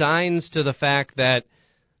 he resigns to the fact that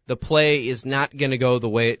the play is not going to go the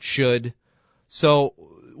way it should. So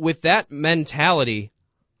with that mentality,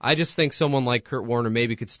 I just think someone like Kurt Warner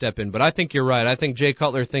maybe could step in. But I think you're right. I think Jay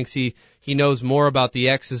Cutler thinks he knows more about the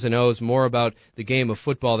X's and O's, more about the game of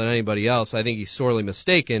football than anybody else. I think he's sorely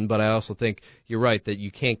mistaken, but I also think you're right that you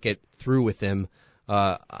can't get through with him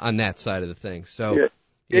on that side of the thing. So, yeah.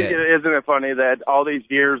 Isn't it funny that all these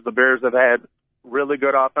years the Bears have had really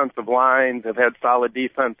good offensive lines, have had solid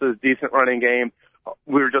defenses, decent running game.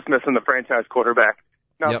 We were just missing the franchise quarterback.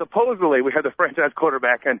 Now, supposedly we have the franchise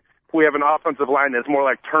quarterback, and we have an offensive line that's more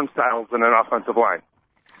like turnstiles than an offensive line.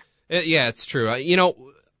 Yeah, it's true. You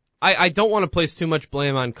know, I don't want to place too much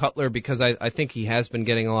blame on Cutler because I think he has been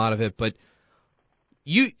getting a lot of it, but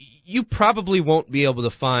you probably won't be able to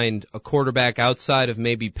find a quarterback outside of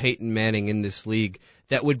maybe Peyton Manning in this league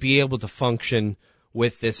that would be able to function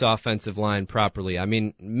with this offensive line properly. I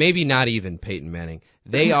mean, maybe not even Peyton Manning.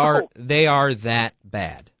 They are that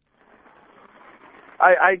bad.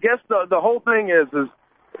 I guess the whole thing is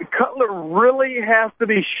Cutler really has to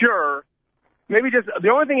be sure. Maybe just the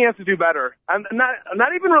only thing he has to do better, and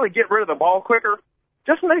not even really get rid of the ball quicker,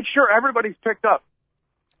 just make sure everybody's picked up.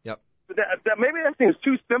 Yep. Maybe that seems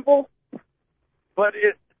too simple, but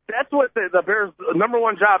that's what the Bears' number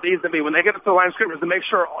one job needs to be when they get to the line of scrimmage, to make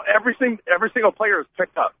sure every single player is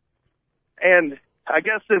picked up. And I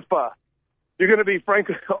guess if you're going to be Frank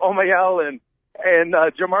Omayel and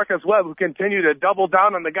Jamarcus Webb, who continue to double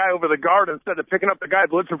down on the guy over the guard instead of picking up the guy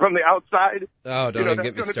blitzing from the outside. Oh, don't even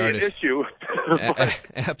get me started. That's going to be an issue.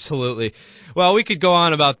 Absolutely. Well, we could go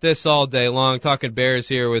on about this all day long, talking Bears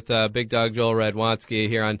here with Big Dogg Joel Radwanski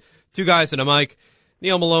here on Two Guys and a Mic.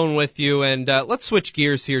 Neal Malone with you, and let's switch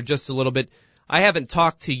gears here just a little bit. I haven't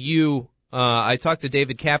talked to you. I talked to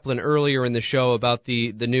David Kaplan earlier in the show about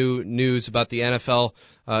the new news about the NFL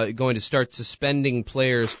going to start suspending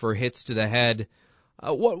players for hits to the head.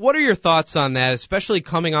 What are your thoughts on that, especially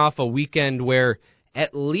coming off a weekend where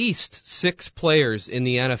at least 6 players in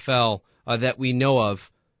the NFL that we know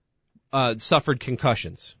of suffered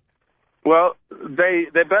concussions? Well, they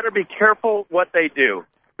better be careful what they do.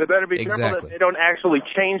 They better be careful that they don't actually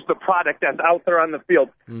change the product that's out there on the field.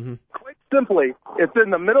 Mm-hmm. Quite simply, it's in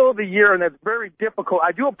the middle of the year, and it's very difficult.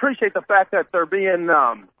 I do appreciate the fact that they're being,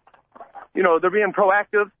 they're being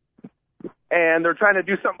proactive, and they're trying to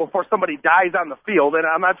do something before somebody dies on the field. And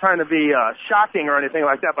I'm not trying to be shocking or anything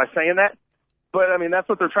like that by saying that, but, I mean, that's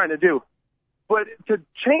what they're trying to do. But to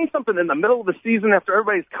change something in the middle of the season after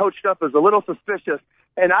everybody's coached up is a little suspicious,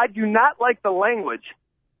 and I do not like the language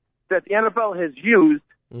that the NFL has used.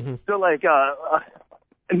 Mm-hmm. So, like,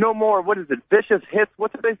 no more, what is it, vicious hits?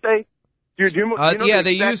 What did they say? They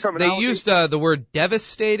used the word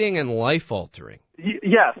devastating and life-altering.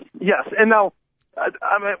 Yes. And now,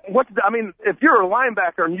 if you're a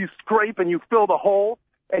linebacker and you scrape and you fill the hole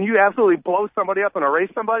and you absolutely blow somebody up and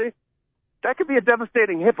erase somebody, that could be a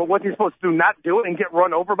devastating hit, but what's he supposed to do, not do it and get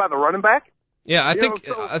run over by the running back? Yeah, I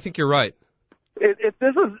think you're right.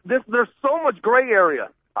 There's so much gray area.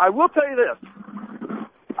 I will tell you this.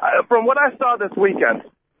 From what I saw this weekend,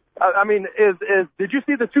 did you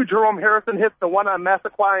see the 2 Jerome Harrison hits, the one on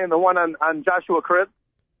Massaquoi and the one on Joshua Cribbs?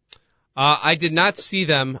 I did not see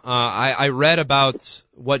them. I read about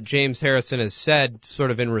what James Harrison has said sort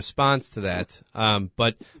of in response to that,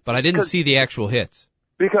 but I didn't see the actual hits.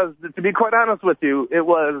 Because, to be quite honest with you, it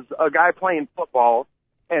was a guy playing football,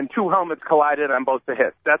 and 2 helmets collided on both the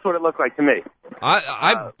hits. That's what it looked like to me.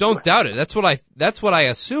 I don't doubt it. That's what I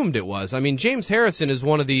assumed it was. I mean, James Harrison is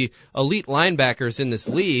one of the elite linebackers in this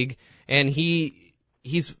league, and he's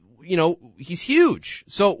huge.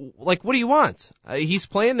 So, like, what do you want? He's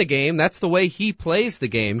playing the game. That's the way he plays the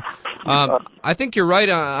game. I think you're right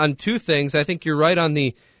on 2 things. I think you're right on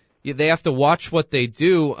they have to watch what they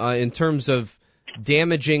do in terms of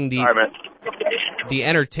damaging the the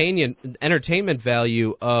entertainment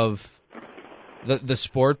value of the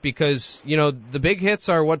sport, because the big hits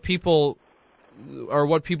are what people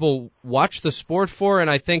watch the sport for, and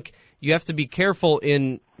I think you have to be careful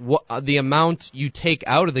in the amount you take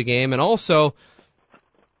out of the game, and also,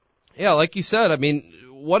 like you said, I mean,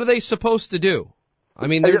 what are they supposed to do? I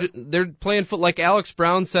mean, they're playing foot, like Alex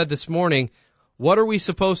Brown said this morning. What are we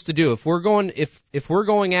supposed to do if we're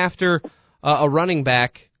going after a running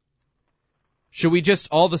back? Should we just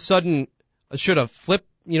all of a sudden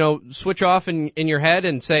switch off in your head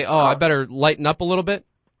and say, I better lighten up a little bit?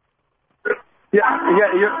 Yeah.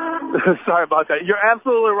 Sorry about that. You're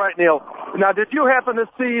absolutely right, Neal. Now, did you happen to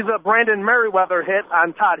see the Brandon Merriweather hit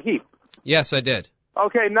on Todd Heap? Yes, I did.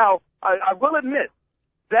 Okay, now, I will admit,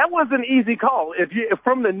 that was an easy call. If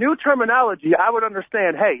from the new terminology, I would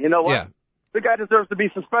understand, hey, you know what? Yeah. The guy deserves to be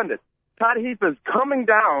suspended. Todd Heap is coming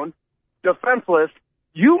down defenseless.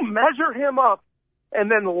 You measure him up and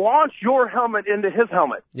then launch your helmet into his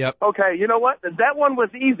helmet. Yep. Okay, you know what? That one was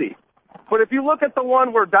easy. But if you look at the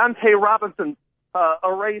one where Dante Robinson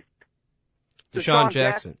erased Deshaun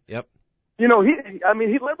Jackson. Yep. He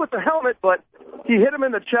led with the helmet, but he hit him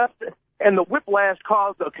in the chest, and the whiplash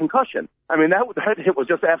caused a concussion. I mean, that hit was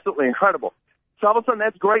just absolutely incredible. So all of a sudden,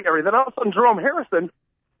 that's great area. Then all of a sudden, Jerome Harrison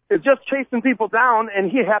is just chasing people down,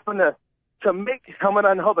 and he happened to make helmet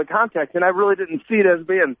on helmet contact, and I really didn't see it as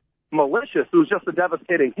being malicious. It was just a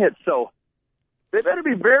devastating hit. So they better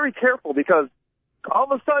be very careful, because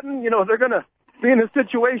all of a sudden, they're going to be in a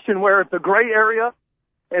situation where it's a gray area,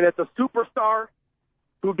 and it's a superstar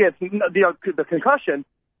who gets the concussion,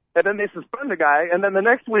 and then they suspend the guy, and then the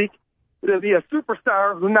next week there'll be a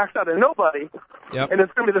superstar who knocks out a nobody, Yep. and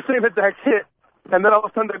it's going to be the same exact hit, and then all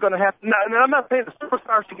of a sudden they're going to have. And I'm not saying the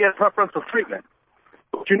superstar should get preferential treatment,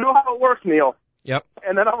 but you know how it works, Neal. Yep.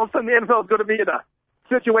 And then all of a sudden the NFL is going to be in a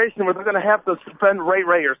situation where they're going to have to suspend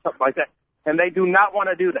Ray or something like that, and they do not want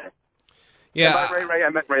to do that. Yeah. And by Ray, I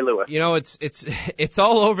meant Ray Lewis. It's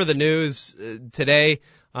all over the news today.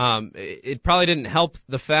 It probably didn't help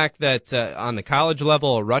the fact that on the college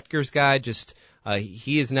level, a Rutgers guy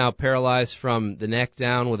he is now paralyzed from the neck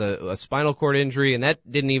down with a spinal cord injury, and that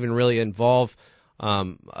didn't even really involve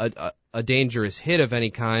a dangerous hit of any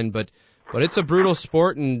kind. But it's a brutal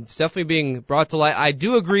sport, and it's definitely being brought to light. I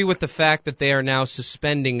do agree with the fact that they are now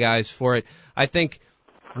suspending guys for it. I think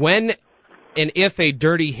when and if a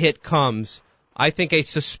dirty hit comes, I think a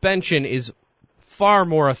suspension is far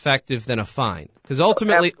more effective than a fine, because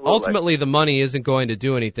ultimately the money isn't going to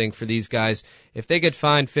do anything for these guys. If they get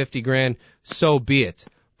fined $50,000, so be it.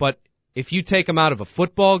 But if you take them out of a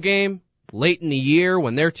football game late in the year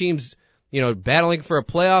when their team's battling for a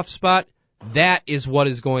playoff spot, that is what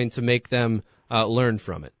is going to make them learn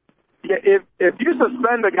from it. Yeah, if you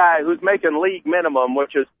suspend a guy who's making league minimum,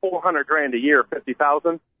 which is $400,000 a year,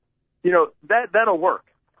 $50,000, that'll work.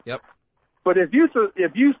 Yep. But if you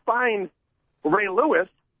fine Ray Lewis,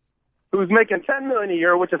 who's making $10 million a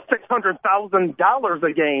year, which is $600,000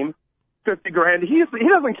 a game, $50,000, he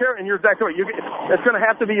doesn't care. And you're exactly right. It's going to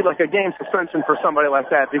have to be like a game suspension for somebody like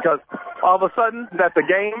that, because all of a sudden that's a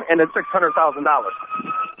game and it's $600,000.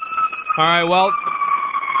 All right. Well,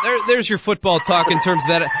 there's your football talk in terms of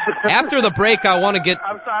that. After the break, I want to get.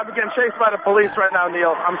 I'm sorry, I'm getting chased by the police right now,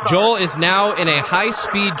 Neal. I'm sorry. Joel is now in a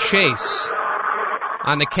high-speed chase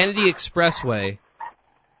on the Kennedy Expressway,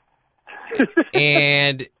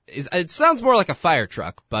 and it sounds more like a fire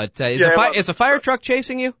truck. But is a fire truck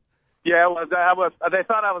chasing you? Yeah, they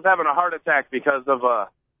thought I was having a heart attack because of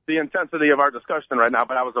the intensity of our discussion right now,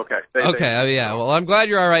 but I was okay. Yeah. Well, I'm glad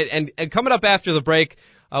you're all right. And coming up after the break,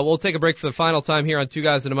 we'll take a break for the final time here on Two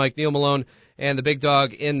Guys and a Mic. Neal Malone and the Big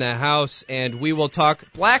Dog in the house, and we will talk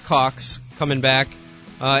Blackhawks coming back,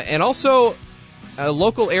 and also a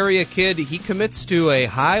local area kid. He commits to a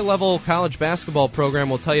high-level college basketball program.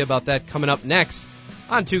 We'll tell you about that coming up next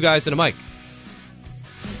on Two Guys and a Mic.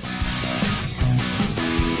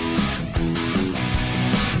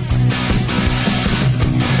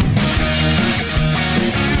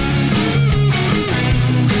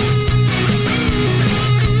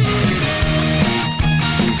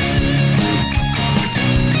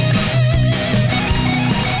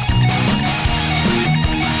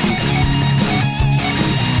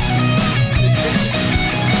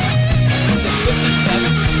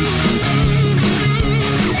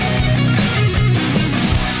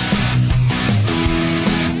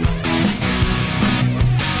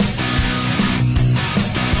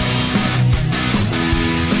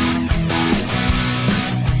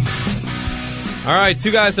 All right,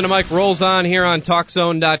 Two Guys and a Mic rolls on here on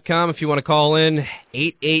TalkZone.com. If you want to call in,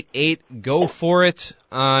 888-GO-FOR-IT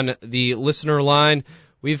on the listener line.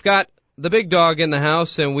 We've got the Big Dogg in the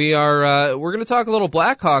house, and we're going to talk a little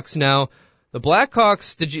Blackhawks now. The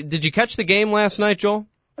Blackhawks, did you catch the game last night, Joel?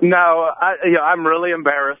 No, I'm really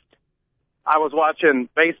embarrassed. I was watching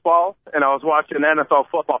baseball, and I was watching NFL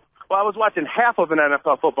football. Well, I was watching half of an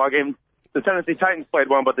NFL football game. The Tennessee Titans played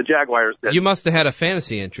one, but the Jaguars did. You must have had a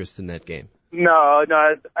fantasy interest in that game. No.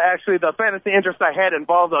 Actually, the fantasy interest I had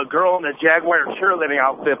involved a girl in a Jaguar cheerleading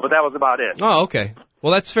outfit, but that was about it. Oh, okay.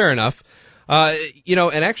 Well, that's fair enough.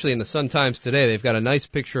 And actually in the Sun-Times today, they've got a nice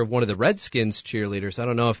picture of one of the Redskins cheerleaders. I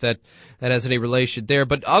don't know if that has any relation there,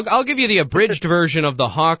 but I'll give you the abridged version of the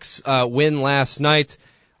Hawks win last night.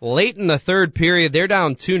 Late in the third period, they're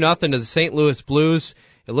down 2-0 to the St. Louis Blues.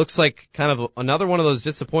 It looks like kind of another one of those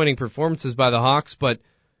disappointing performances by the Hawks, but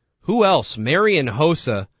who else? Marian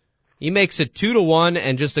Hossa. He makes it 2-1,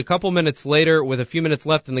 and just a couple minutes later, with a few minutes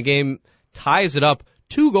left in the game, ties it up.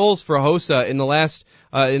 2 goals for Hossa in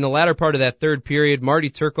the latter part of that third period. Marty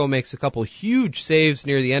Turco makes a couple huge saves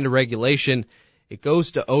near the end of regulation. It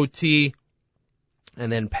goes to OT,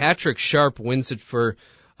 and then Patrick Sharp wins it for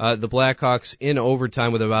the Blackhawks in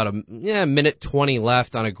overtime with about a minute 20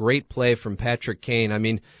 left on a great play from Patrick Kane. I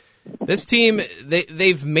mean, this team,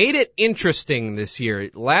 they've made it interesting this year.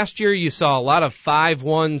 Last year you saw a lot of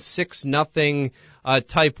 5-1, 6-0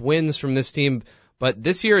 type wins from this team, but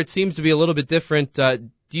this year it seems to be a little bit different. Do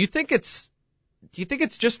you think it's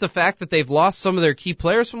just the fact that they've lost some of their key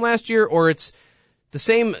players from last year, or it's the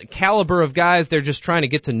same caliber of guys, they're just trying to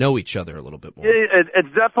get to know each other a little bit more?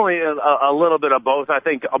 It's definitely a little bit of both. I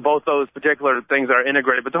think both those particular things are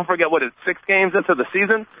integrated. But don't forget, what is 6 games into the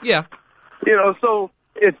season? Yeah. So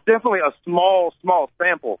it's definitely a small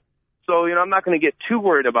sample. So, I'm not going to get too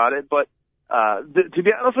worried about it. But to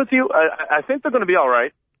be honest with you, I think they're going to be all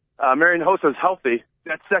right. Marian Hossa is healthy.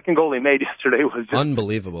 That second goal he made yesterday was just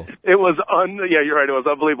unbelievable. It was yeah, you're right. It was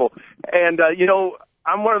unbelievable. And,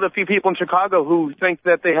 I'm one of the few people in Chicago who think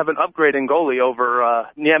that they have an upgrading goalie over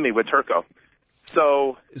Niemi with Turco.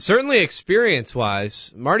 So certainly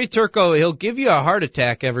experience-wise, Marty Turco, he'll give you a heart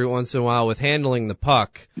attack every once in a while with handling the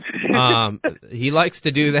puck. He likes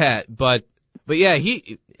to do that, but yeah,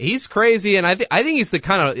 he's crazy, and I think he's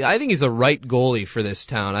I think he's a right goalie for this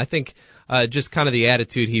town. I think just kind of the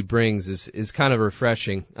attitude he brings is kind of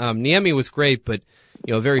refreshing. Niemi was great, but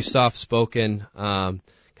very soft-spoken. Kind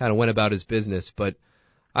of went about his business, but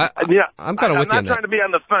I'm kind of with you on that. I'm not trying to be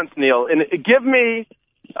on the fence, Neal. And give me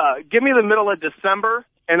the middle of December,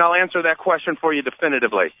 and I'll answer that question for you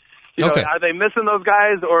definitively. Okay. Are they missing those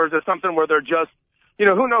guys, or is it something where they're just,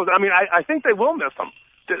 who knows? I mean, I think they will miss them.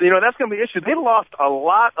 That's going to be the issue. They lost a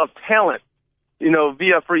lot of talent,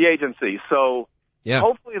 via free agency. So yeah,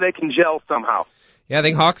 hopefully they can gel somehow. Yeah, I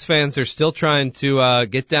think Hawks fans are still trying to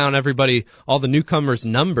get down all the newcomers'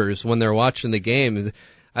 numbers when they're watching the game.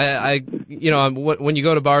 When you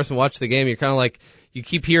go to bars and watch the game, you're kind of like, you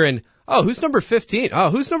keep hearing, oh, who's number 15? Oh,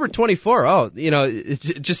 who's number 24? Oh, it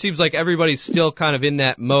just seems like everybody's still kind of in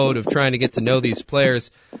that mode of trying to get to know these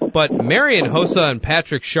players. But Marian Hossa and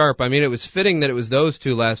Patrick Sharp, I mean, it was fitting that it was those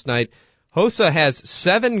two last night. Hossa has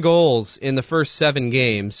 7 goals in the first 7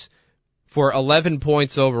 games for 11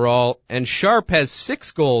 points overall, and Sharp has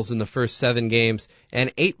 6 goals in the first 7 games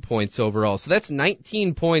and 8 points overall. So that's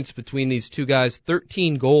 19 points between these two guys,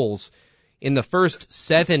 13 goals in the first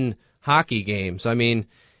 7 hockey games. I mean,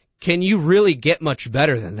 can you really get much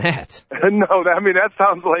better than that? No, that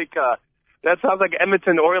sounds like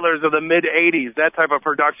Edmonton Oilers of the mid-'80s, that type of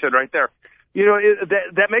production right there.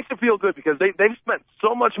 That makes you feel good because they've spent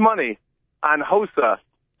so much money on Hossa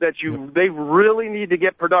that they really need to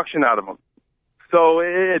get production out of him. So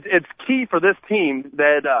it's key for this team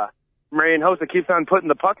that Marian Hossa keeps on putting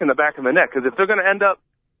the puck in the back of the net, because if they're going to end up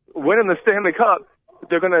winning the Stanley Cup,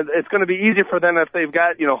 it's going to be easier for them if they've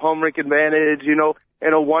got home rink advantage,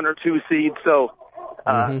 and a 1 or 2 seed. So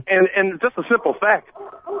and just a simple fact,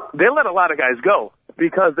 they let a lot of guys go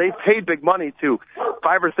because they paid big money to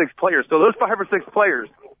 5 or 6 players. So those 5 or 6 players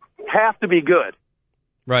have to be good.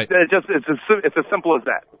 Right. It's as simple as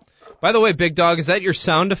that. By the way, Big Dogg, is that your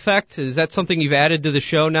sound effect? Is that something you've added to the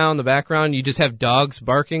show now in the background? You just have dogs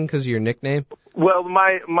barking because of your nickname? Well,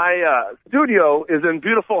 my studio is in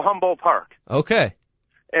beautiful Humboldt Park. Okay.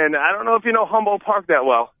 And I don't know if you know Humboldt Park that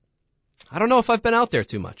well. I don't know if I've been out there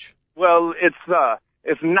too much. Well, it's not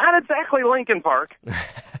exactly Lincoln Park.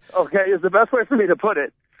 Okay, is the best way for me to put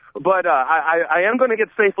it. But I am going to get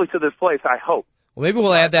safely to this place, I hope. Well, maybe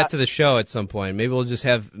we'll add that to the show at some point.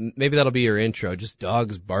 Maybe that'll be your intro, just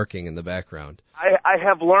dogs barking in the background. I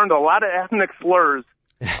have learned a lot of ethnic slurs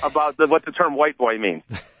about what the term white boy means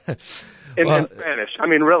in Spanish. I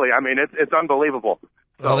mean, really, it's unbelievable.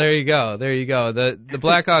 So. Well, there you go. There you go. The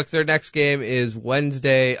Blackhawks, their next game is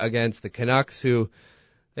Wednesday against the Canucks, who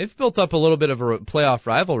they've built up a little bit of a playoff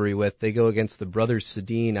rivalry with. They go against the brothers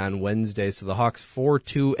Sedin on Wednesday, so the Hawks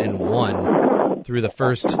 4-2-1 through the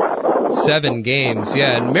first 7 games.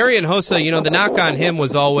 Yeah, and Marian Hossa, the knock on him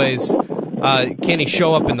was always, can he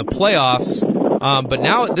show up in the playoffs? But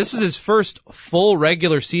now this is his first full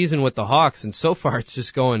regular season with the Hawks, and so far it's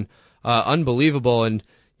just going unbelievable. And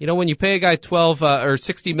when you pay a guy or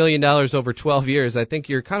 $60 million over 12 years, I think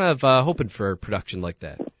you're kind of hoping for production like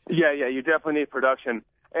that. Yeah, you definitely need production.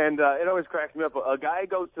 And it always cracks me up. A guy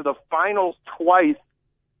goes to the finals twice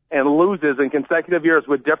and loses in consecutive years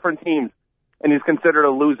with different teams, and he's considered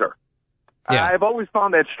a loser. Yeah. I've always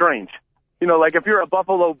found that strange. Like if you're a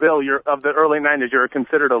Buffalo Bill of the early 90s, you're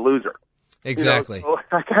considered a loser. Exactly. So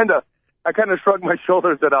I kind of shrugged my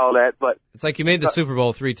shoulders at all that, but it's like you made the Super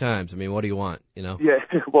Bowl 3 times. I mean, what do you want, Yeah,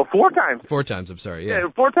 well, 4 times. 4 times, I'm sorry, yeah.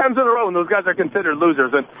 4 times in a row, and those guys are considered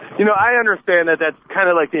losers. And, I understand that that's kind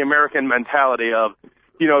of like the American mentality of,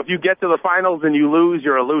 if you get to the finals and you lose,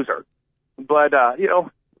 you're a loser. But, all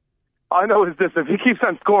I know is this, if he keeps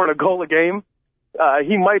on scoring a goal a game,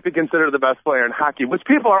 he might be considered the best player in hockey, which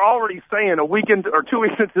people are already saying a weekend or 2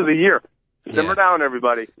 weeks into the year. Simmer down,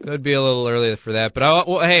 everybody. Could be a little early for that. But,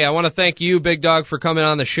 I want to thank you, Big Dog, for coming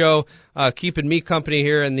on the show, keeping me company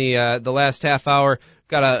here in the last half hour.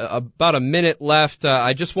 Got about a minute left.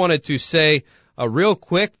 I just wanted to say real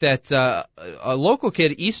quick that a local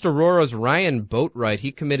kid, East Aurora's Ryan Boatwright,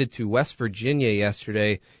 he committed to West Virginia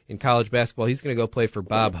yesterday in college basketball. He's going to go play for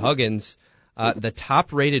Bob Huggins, the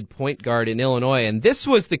top-rated point guard in Illinois. And this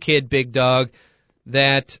was the kid, Big Dog,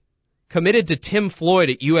 that committed to Tim Floyd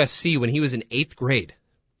at USC when he was in 8th grade.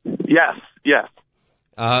 Yes.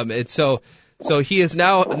 And so he is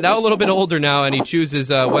now a little bit older now, and he chooses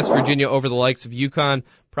West Virginia over the likes of UConn,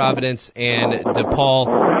 Providence, and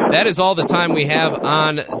DePaul. That is all the time we have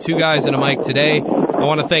on Two Guys and a Mic today. I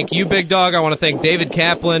want to thank you, Big Dog. I want to thank David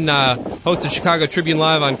Kaplan, host of Chicago Tribune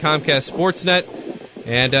Live on Comcast Sportsnet.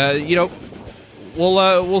 And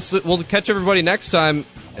we'll catch everybody next time.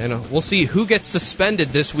 And we'll see who gets suspended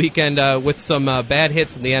this weekend with some bad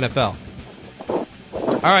hits in the NFL.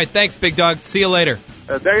 All right, thanks, Big Dog. See you later.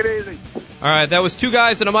 Take it easy. All right, that was Two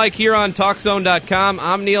Guys and a Mic here on TalkZone.com.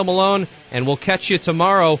 I'm Neal Malone, and we'll catch you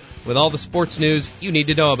tomorrow with all the sports news you need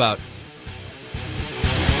to know about.